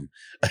I am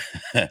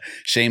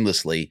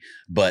shamelessly,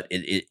 but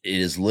it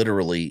is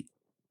literally,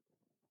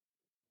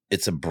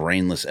 it's a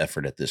brainless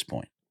effort at this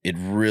point. It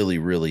really,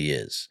 really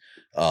is.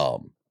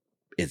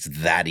 It's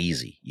that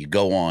easy. You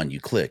go on, you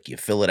click, you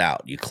fill it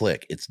out, you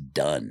click, it's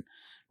done,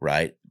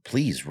 right?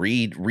 Please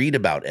read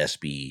about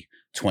SB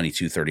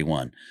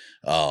 2231,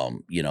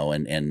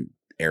 and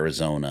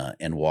Arizona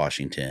and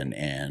Washington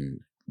and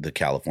the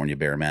California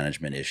bear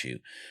management issue.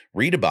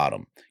 Read about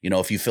them.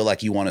 If you feel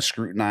like you want to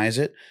scrutinize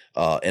it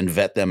and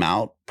vet them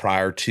out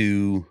prior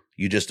to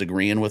you just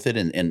agreeing with it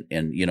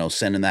and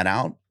sending that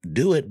out,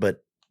 do it.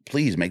 But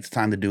please make the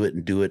time to do it,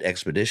 and do it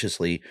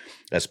expeditiously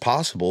as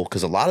possible,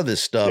 because a lot of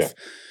this stuff,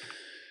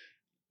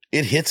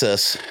 it hits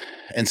us,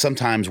 and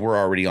sometimes we're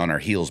already on our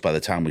heels by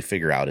the time we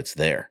figure out it's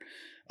there.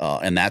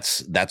 And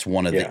that's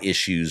one of the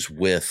issues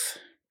with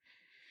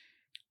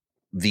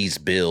these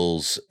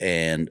bills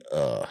and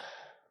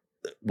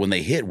when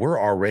they hit, we're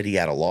already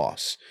at a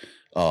loss.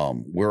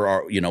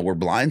 We're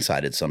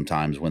blindsided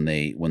sometimes when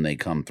they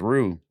come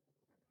through,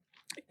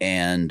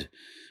 and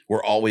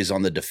we're always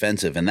on the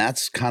defensive. And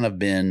that's kind of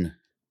been,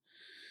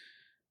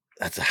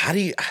 how do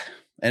you,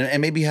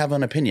 and maybe you have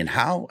an opinion.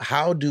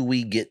 How do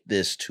we get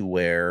this to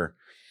where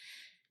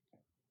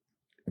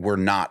we're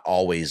not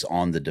always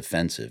on the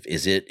defensive?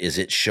 Is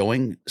it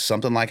showing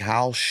something like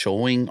HOWL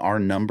showing our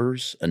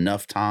numbers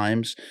enough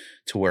times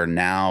to where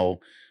now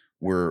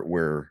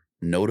we're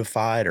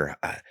notified, or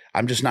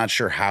I'm just not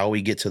sure how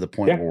we get to the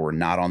point where we're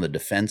not on the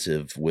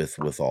defensive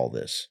with all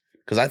this,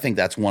 because I think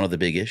that's one of the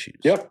big issues.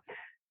 Yep.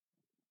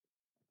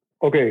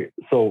 Okay,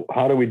 so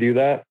how do we do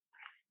that?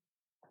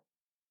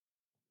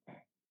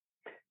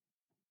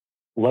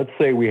 Let's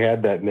say we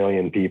had that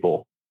million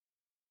people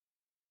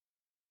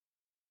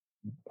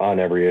on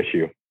every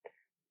issue,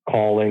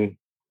 calling,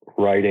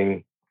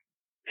 writing,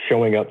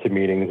 showing up to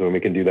meetings when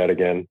we can do that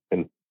again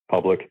in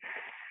public.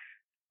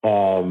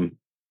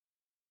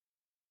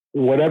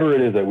 Whatever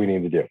it is that we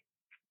need to do,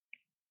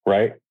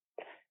 right?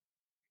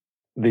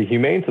 The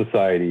Humane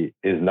Society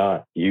is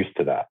not used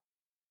to that.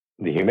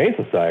 The Humane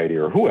Society,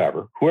 or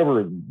whoever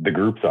the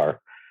groups are,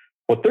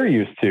 what they're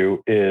used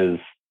to is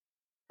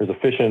there's a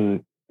fish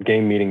and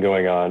game meeting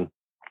going on.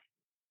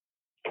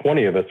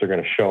 20 of us are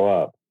going to show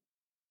up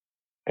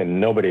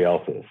and nobody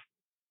else is.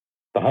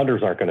 The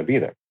hunters aren't going to be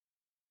there,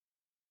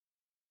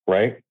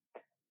 right?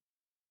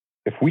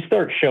 If we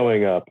start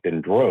showing up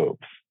in droves,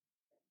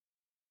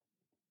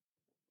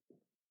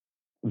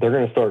 they're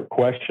going to start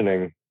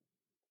questioning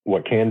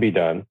what can be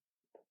done.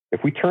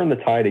 If we turn the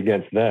tide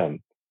against them,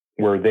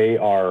 where they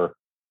are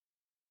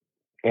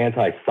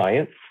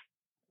anti-science,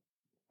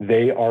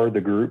 they are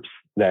the groups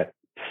that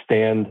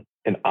stand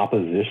in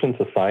opposition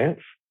to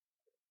science.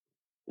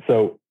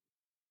 So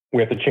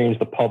we have to change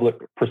the public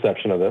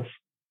perception of this,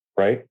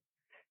 right?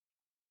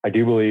 I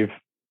do believe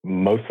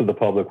most of the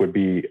public would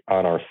be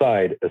on our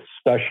side,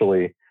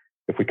 especially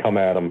if we come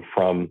at them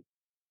from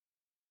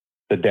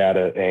the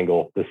data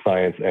angle, the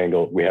science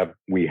angle.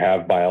 We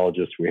have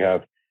biologists, we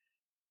have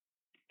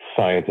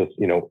scientists,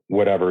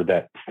 whatever,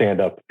 that stand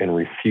up and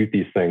refute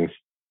these things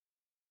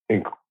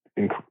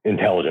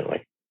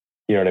intelligently.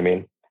 You know what I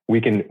mean? We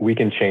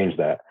can change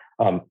that.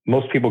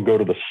 Most people go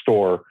to the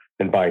store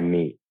and buy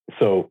meat,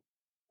 so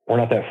we're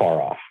not that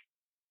far off.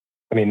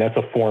 I mean, that's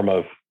a form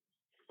of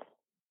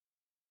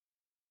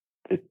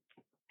it.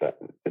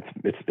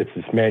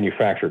 It's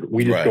manufactured.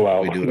 We just go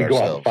out. We go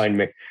out and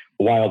find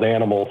wild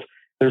animals.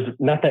 There's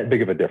not that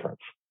big of a difference.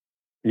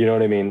 You know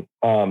what I mean?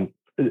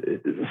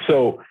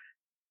 So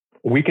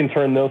we can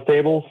turn those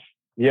tables.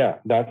 Yeah,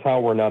 that's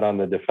how we're not on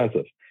the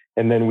defensive.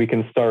 And then we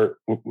can start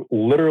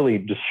literally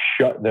just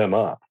shut them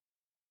up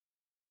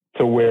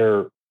to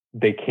where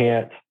they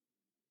can't,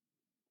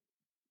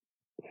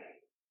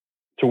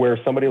 to where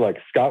somebody like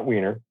Scott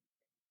Wiener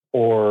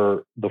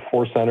or the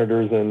 4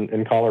 senators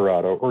in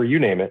Colorado, or you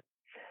name it,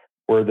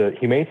 where the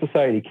Humane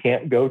Society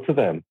can't go to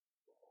them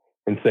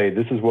and say,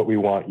 this is what we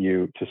want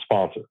you to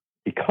sponsor,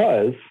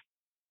 because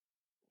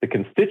the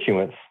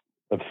constituents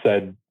of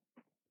said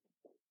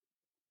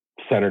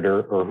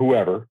senator or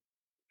whoever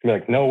be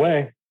like, no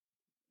way.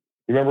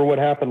 You remember what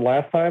happened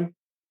last time?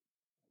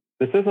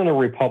 This isn't a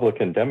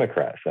Republican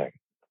Democrat thing,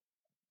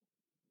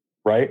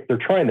 right? They're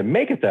trying to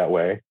make it that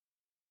way,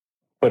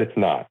 but it's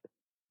not.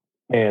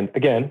 And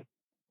again,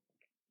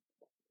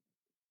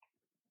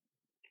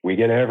 we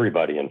get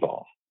everybody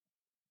involved.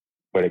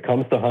 When it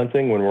comes to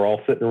hunting, when we're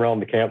all sitting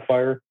around the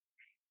campfire,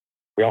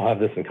 we all have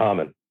this in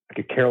common. I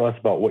could care less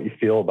about what you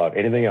feel about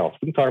anything else.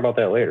 We can talk about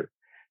that later,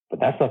 but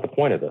that's not the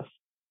point of this.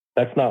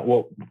 That's not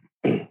what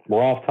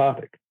we're off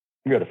topic.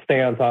 You got to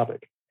stay on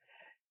topic.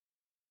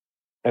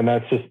 And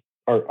that's just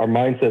our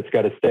mindset's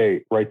got to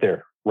stay right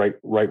there, right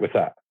with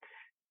that.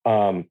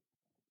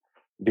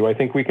 Do I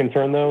think we can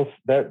turn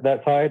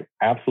that tide?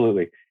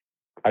 Absolutely.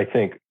 I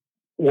think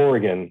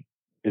Oregon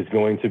is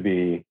going to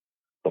be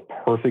the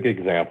perfect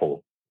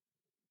example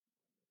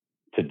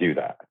to do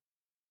that,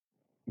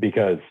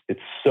 because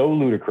it's so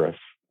ludicrous.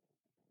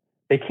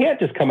 They can't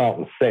just come out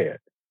and say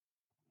it.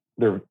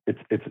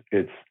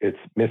 It's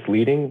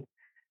misleading.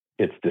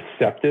 It's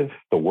deceptive.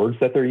 The words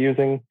that they're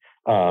using.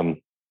 You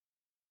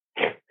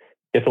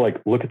have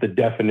to look at the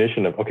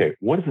definition of, okay,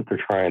 what is it they're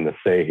trying to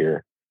say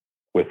here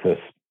with this?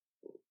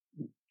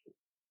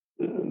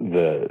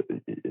 The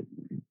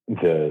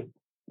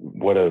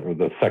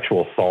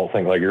sexual assault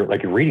thing. You're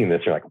reading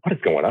this, you're like, what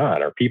is going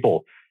on? Are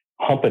people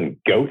humping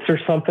goats or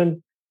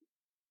something?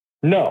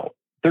 No,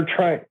 they're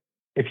trying.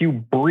 If you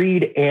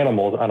breed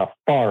animals on a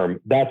farm,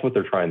 that's what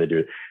they're trying to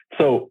do.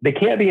 So they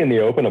can't be in the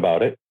open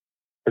about it.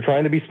 They're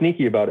trying to be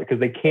sneaky about it because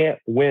they can't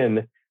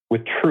win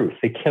with truth.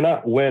 They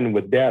cannot win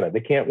with data. They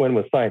can't win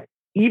with science,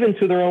 even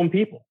to their own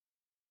people.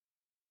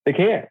 They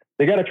can't.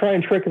 They got to try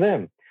and trick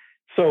them.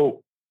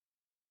 So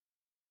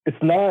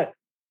it's not,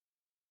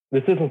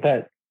 this isn't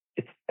that,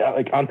 it's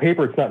on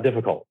paper, it's not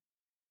difficult.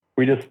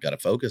 We just got to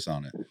focus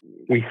on it.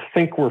 We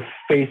think we're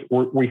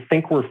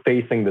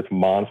facing this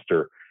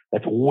monster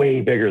that's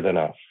way bigger than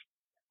us.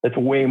 that's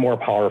way more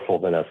powerful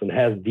than us and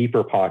has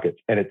deeper pockets.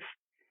 And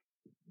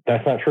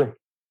that's not true.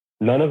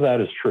 None of that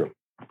is true.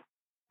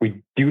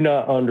 We do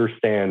not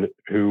understand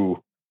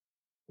who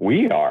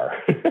we are.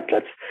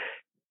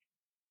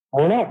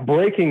 We're not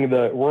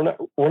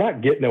we're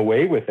not getting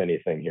away with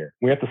anything here.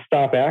 We have to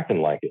stop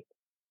acting like it.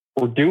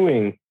 We're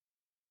doing,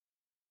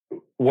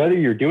 whether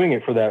you're doing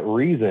it for that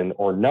reason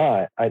or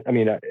not. I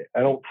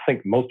don't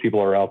think most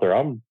people are out there.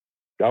 I'm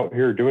out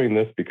here doing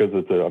this because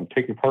I'm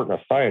taking part in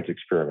a science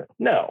experiment.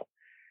 No,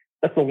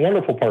 that's the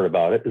wonderful part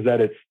about it, is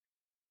that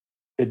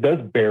it does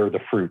bear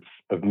the fruits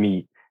of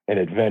meat and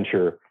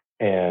adventure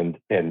and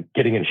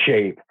getting in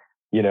shape,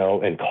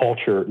 and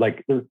culture.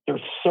 Like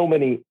there's so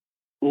many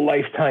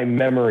lifetime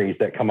memories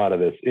that come out of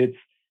this. It's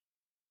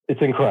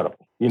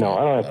incredible. I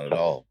don't have not at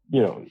all.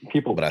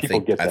 People. But I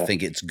think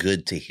it's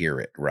good to hear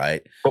it,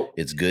 right?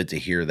 It's good to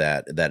hear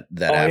that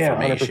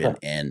affirmation,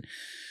 and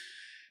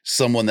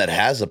someone that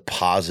has a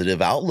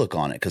positive outlook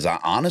on it. Because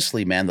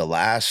honestly, man, the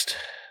last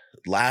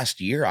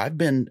year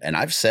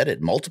I've said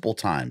it multiple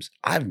times,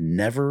 I've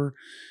never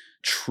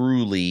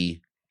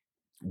truly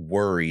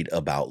worried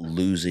about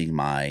losing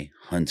my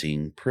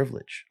hunting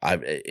privilege.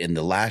 In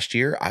the last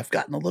year, I've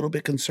gotten a little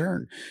bit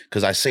concerned,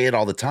 because I say it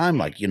all the time,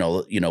 like,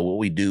 what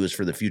we do is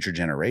for the future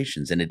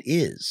generations, and it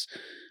is,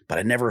 but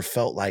I never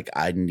felt like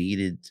I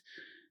needed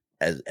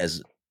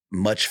as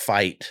much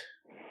fight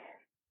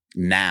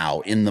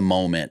now in the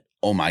moment.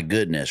 Oh my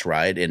goodness.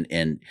 Right.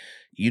 And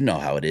you know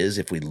how it is.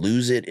 If we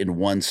lose it in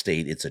one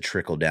state, it's a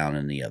trickle down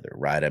in the other.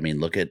 Right. I mean,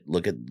 look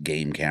at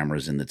game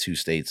cameras in the 2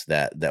 states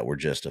that were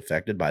just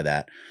affected by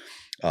that.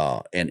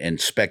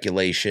 And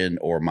speculation,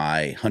 or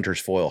my hunter's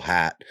foil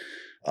hat.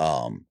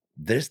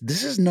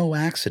 This is no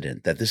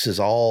accident that this is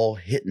all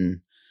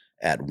hitting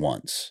at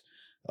once.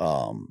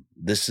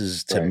 This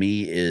is, to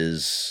me,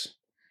 is,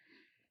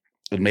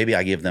 maybe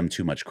I give them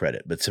too much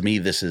credit, but to me,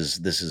 this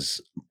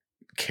is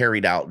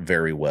carried out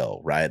very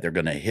well, right? They're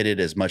going to hit it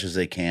as much as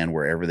they can,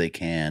 wherever they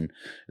can.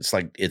 It's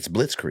like, it's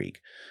blitzkrieg.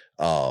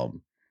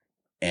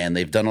 And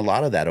they've done a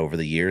lot of that over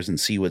the years, and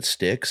see what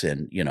sticks.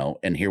 And,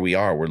 and here we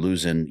are, we're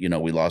losing,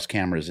 we lost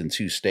cameras in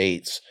 2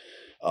 states.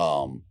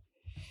 And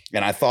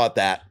I thought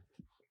that,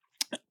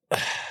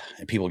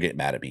 and people get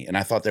mad at me, and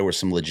I thought there was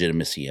some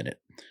legitimacy in it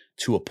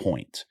to a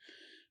point,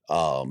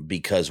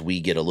 because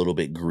we get a little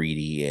bit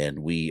greedy, and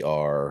we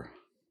are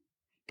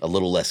a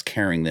little less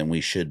caring than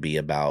we should be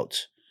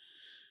about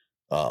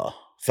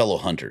fellow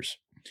hunters.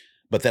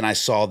 But then I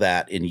saw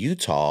that in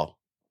Utah,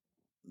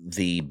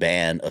 the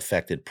ban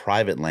affected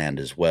private land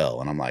as well.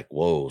 And I'm like,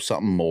 whoa,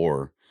 something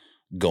more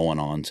going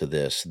on to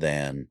this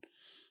than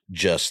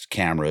just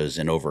cameras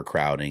and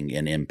overcrowding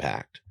and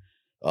impact.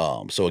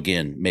 So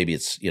again, maybe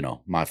it's,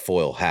 my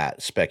foil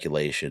hat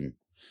speculation,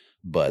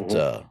 but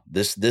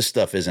this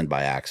stuff isn't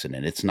by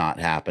accident. It's not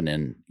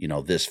happening,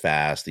 this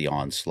fast, the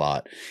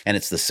onslaught, and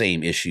it's the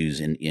same issues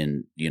in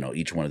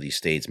each one of these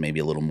states, maybe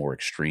a little more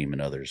extreme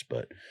in others,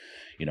 but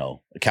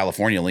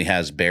California only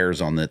has bears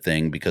on the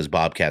thing because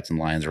bobcats and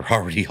lions are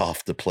already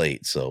off the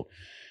plate. So,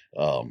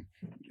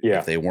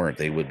 if they weren't,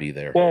 they would be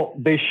there. Well,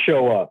 they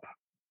show up,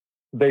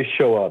 and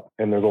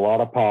there's a lot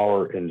of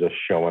power in just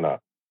showing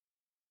up.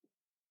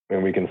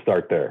 And we can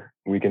start there.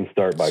 We can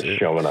start by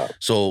showing up.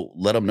 So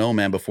let them know,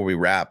 man, before we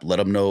wrap, let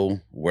them know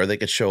where they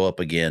could show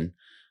up again.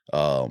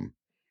 Drop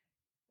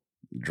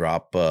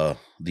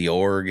the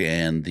org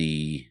and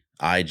the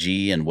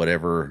IG and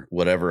whatever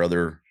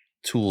other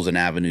tools and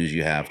avenues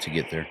you have to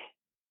get there.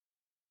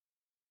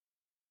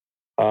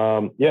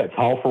 It's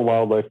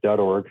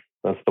howlforwildlife.org.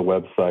 That's the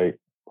website.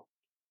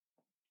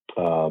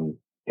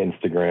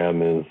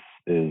 Instagram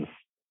is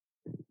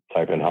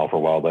type in Howl for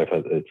Wildlife.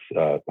 It's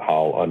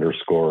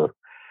Howl_org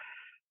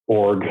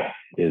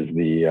is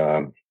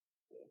the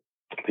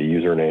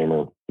username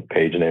or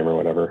page name or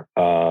whatever.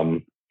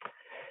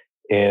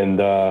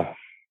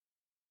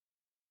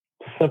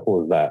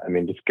 Simple as that. I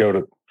mean, just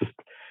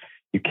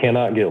you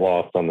cannot get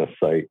lost on this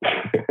site.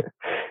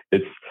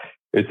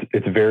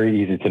 It's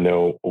very easy to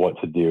know what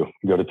to do.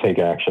 Go to Take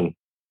Action.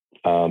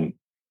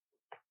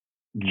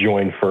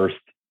 Join first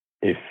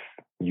if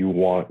you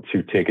want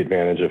to take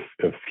advantage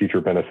of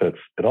future benefits.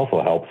 It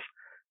also helps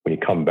when you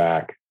come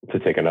back to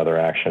take another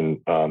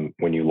action.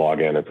 When you log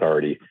in, it's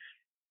already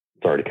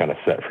kind of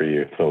set for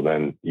you. So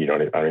then I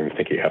don't even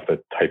think you have to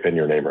type in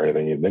your name or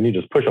anything. Then you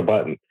just push a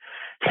button.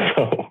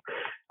 So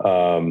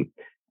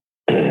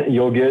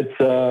you'll get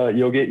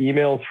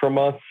emails from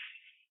us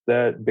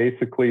that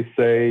basically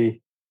say,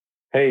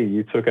 hey,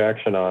 you took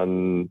action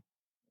on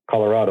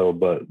Colorado,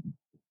 but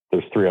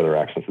there's 3 other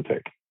actions to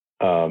take.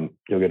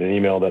 You'll get an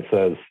email that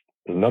says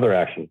there's another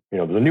action,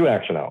 there's a new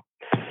action out.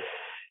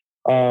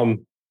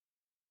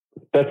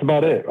 That's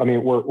about it. I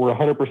mean, we're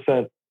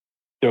 100%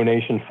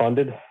 donation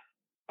funded.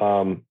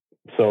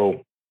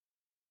 So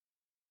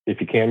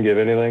if you can give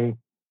anything,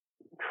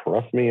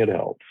 trust me, it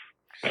helps.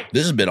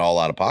 This has been all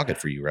out of pocket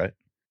for you, right?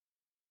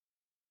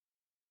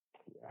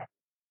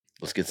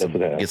 Let's get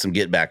some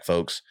get back,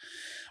 folks.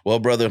 Well,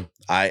 brother,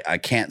 I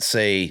can't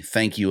say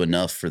thank you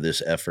enough for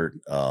this effort.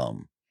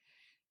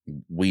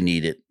 We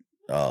need it.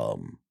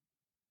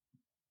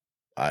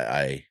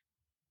 I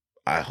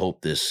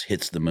hope this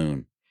hits the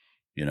moon,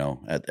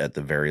 at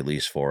the very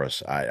least for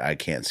us. I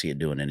can't see it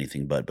doing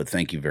anything but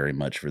thank you very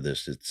much for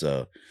this. It's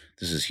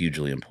this is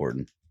hugely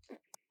important.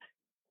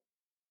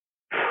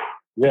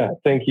 Yeah,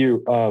 thank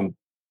you.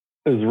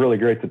 It was really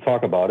great to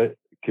talk about it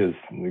because,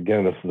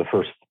 again, this is the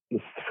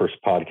first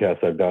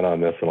podcast I've done on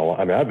this in a long.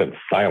 I mean, I've been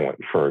silent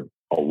for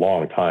a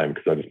long time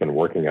because I've just been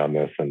working on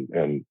this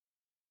and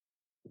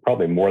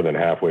probably more than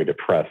halfway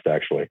depressed,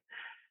 actually.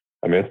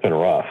 I mean, it's been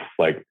rough.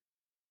 Like,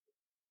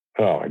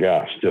 oh my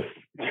gosh, just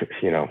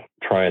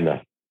trying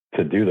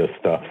to do this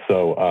stuff.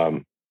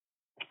 So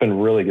it's been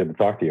really good to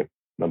talk to you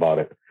about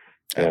it,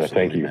 and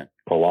thank you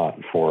a lot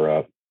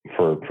for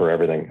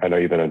everything. I know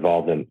you've been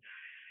involved in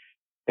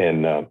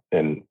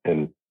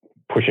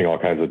pushing all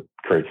kinds of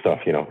great stuff.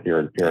 You're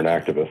an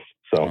activist,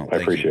 so I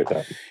appreciate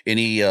that.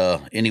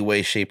 Any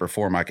way, shape, or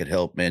form I could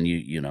help, man,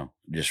 you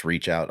just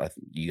reach out.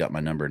 You got my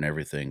number and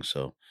everything,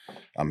 so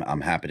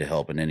I'm happy to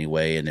help in any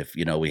way. And if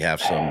we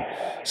have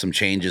some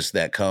changes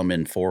that come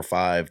in 4 or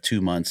 5,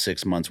 2 months,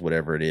 6 months,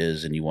 whatever it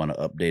is, and you want to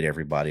update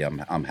everybody,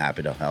 I'm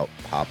happy to help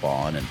hop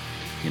on, and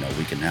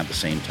we can have the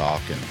same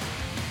talk and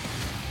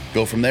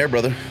go from there,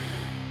 brother.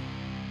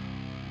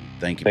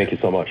 Thank you. Thank you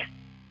so much.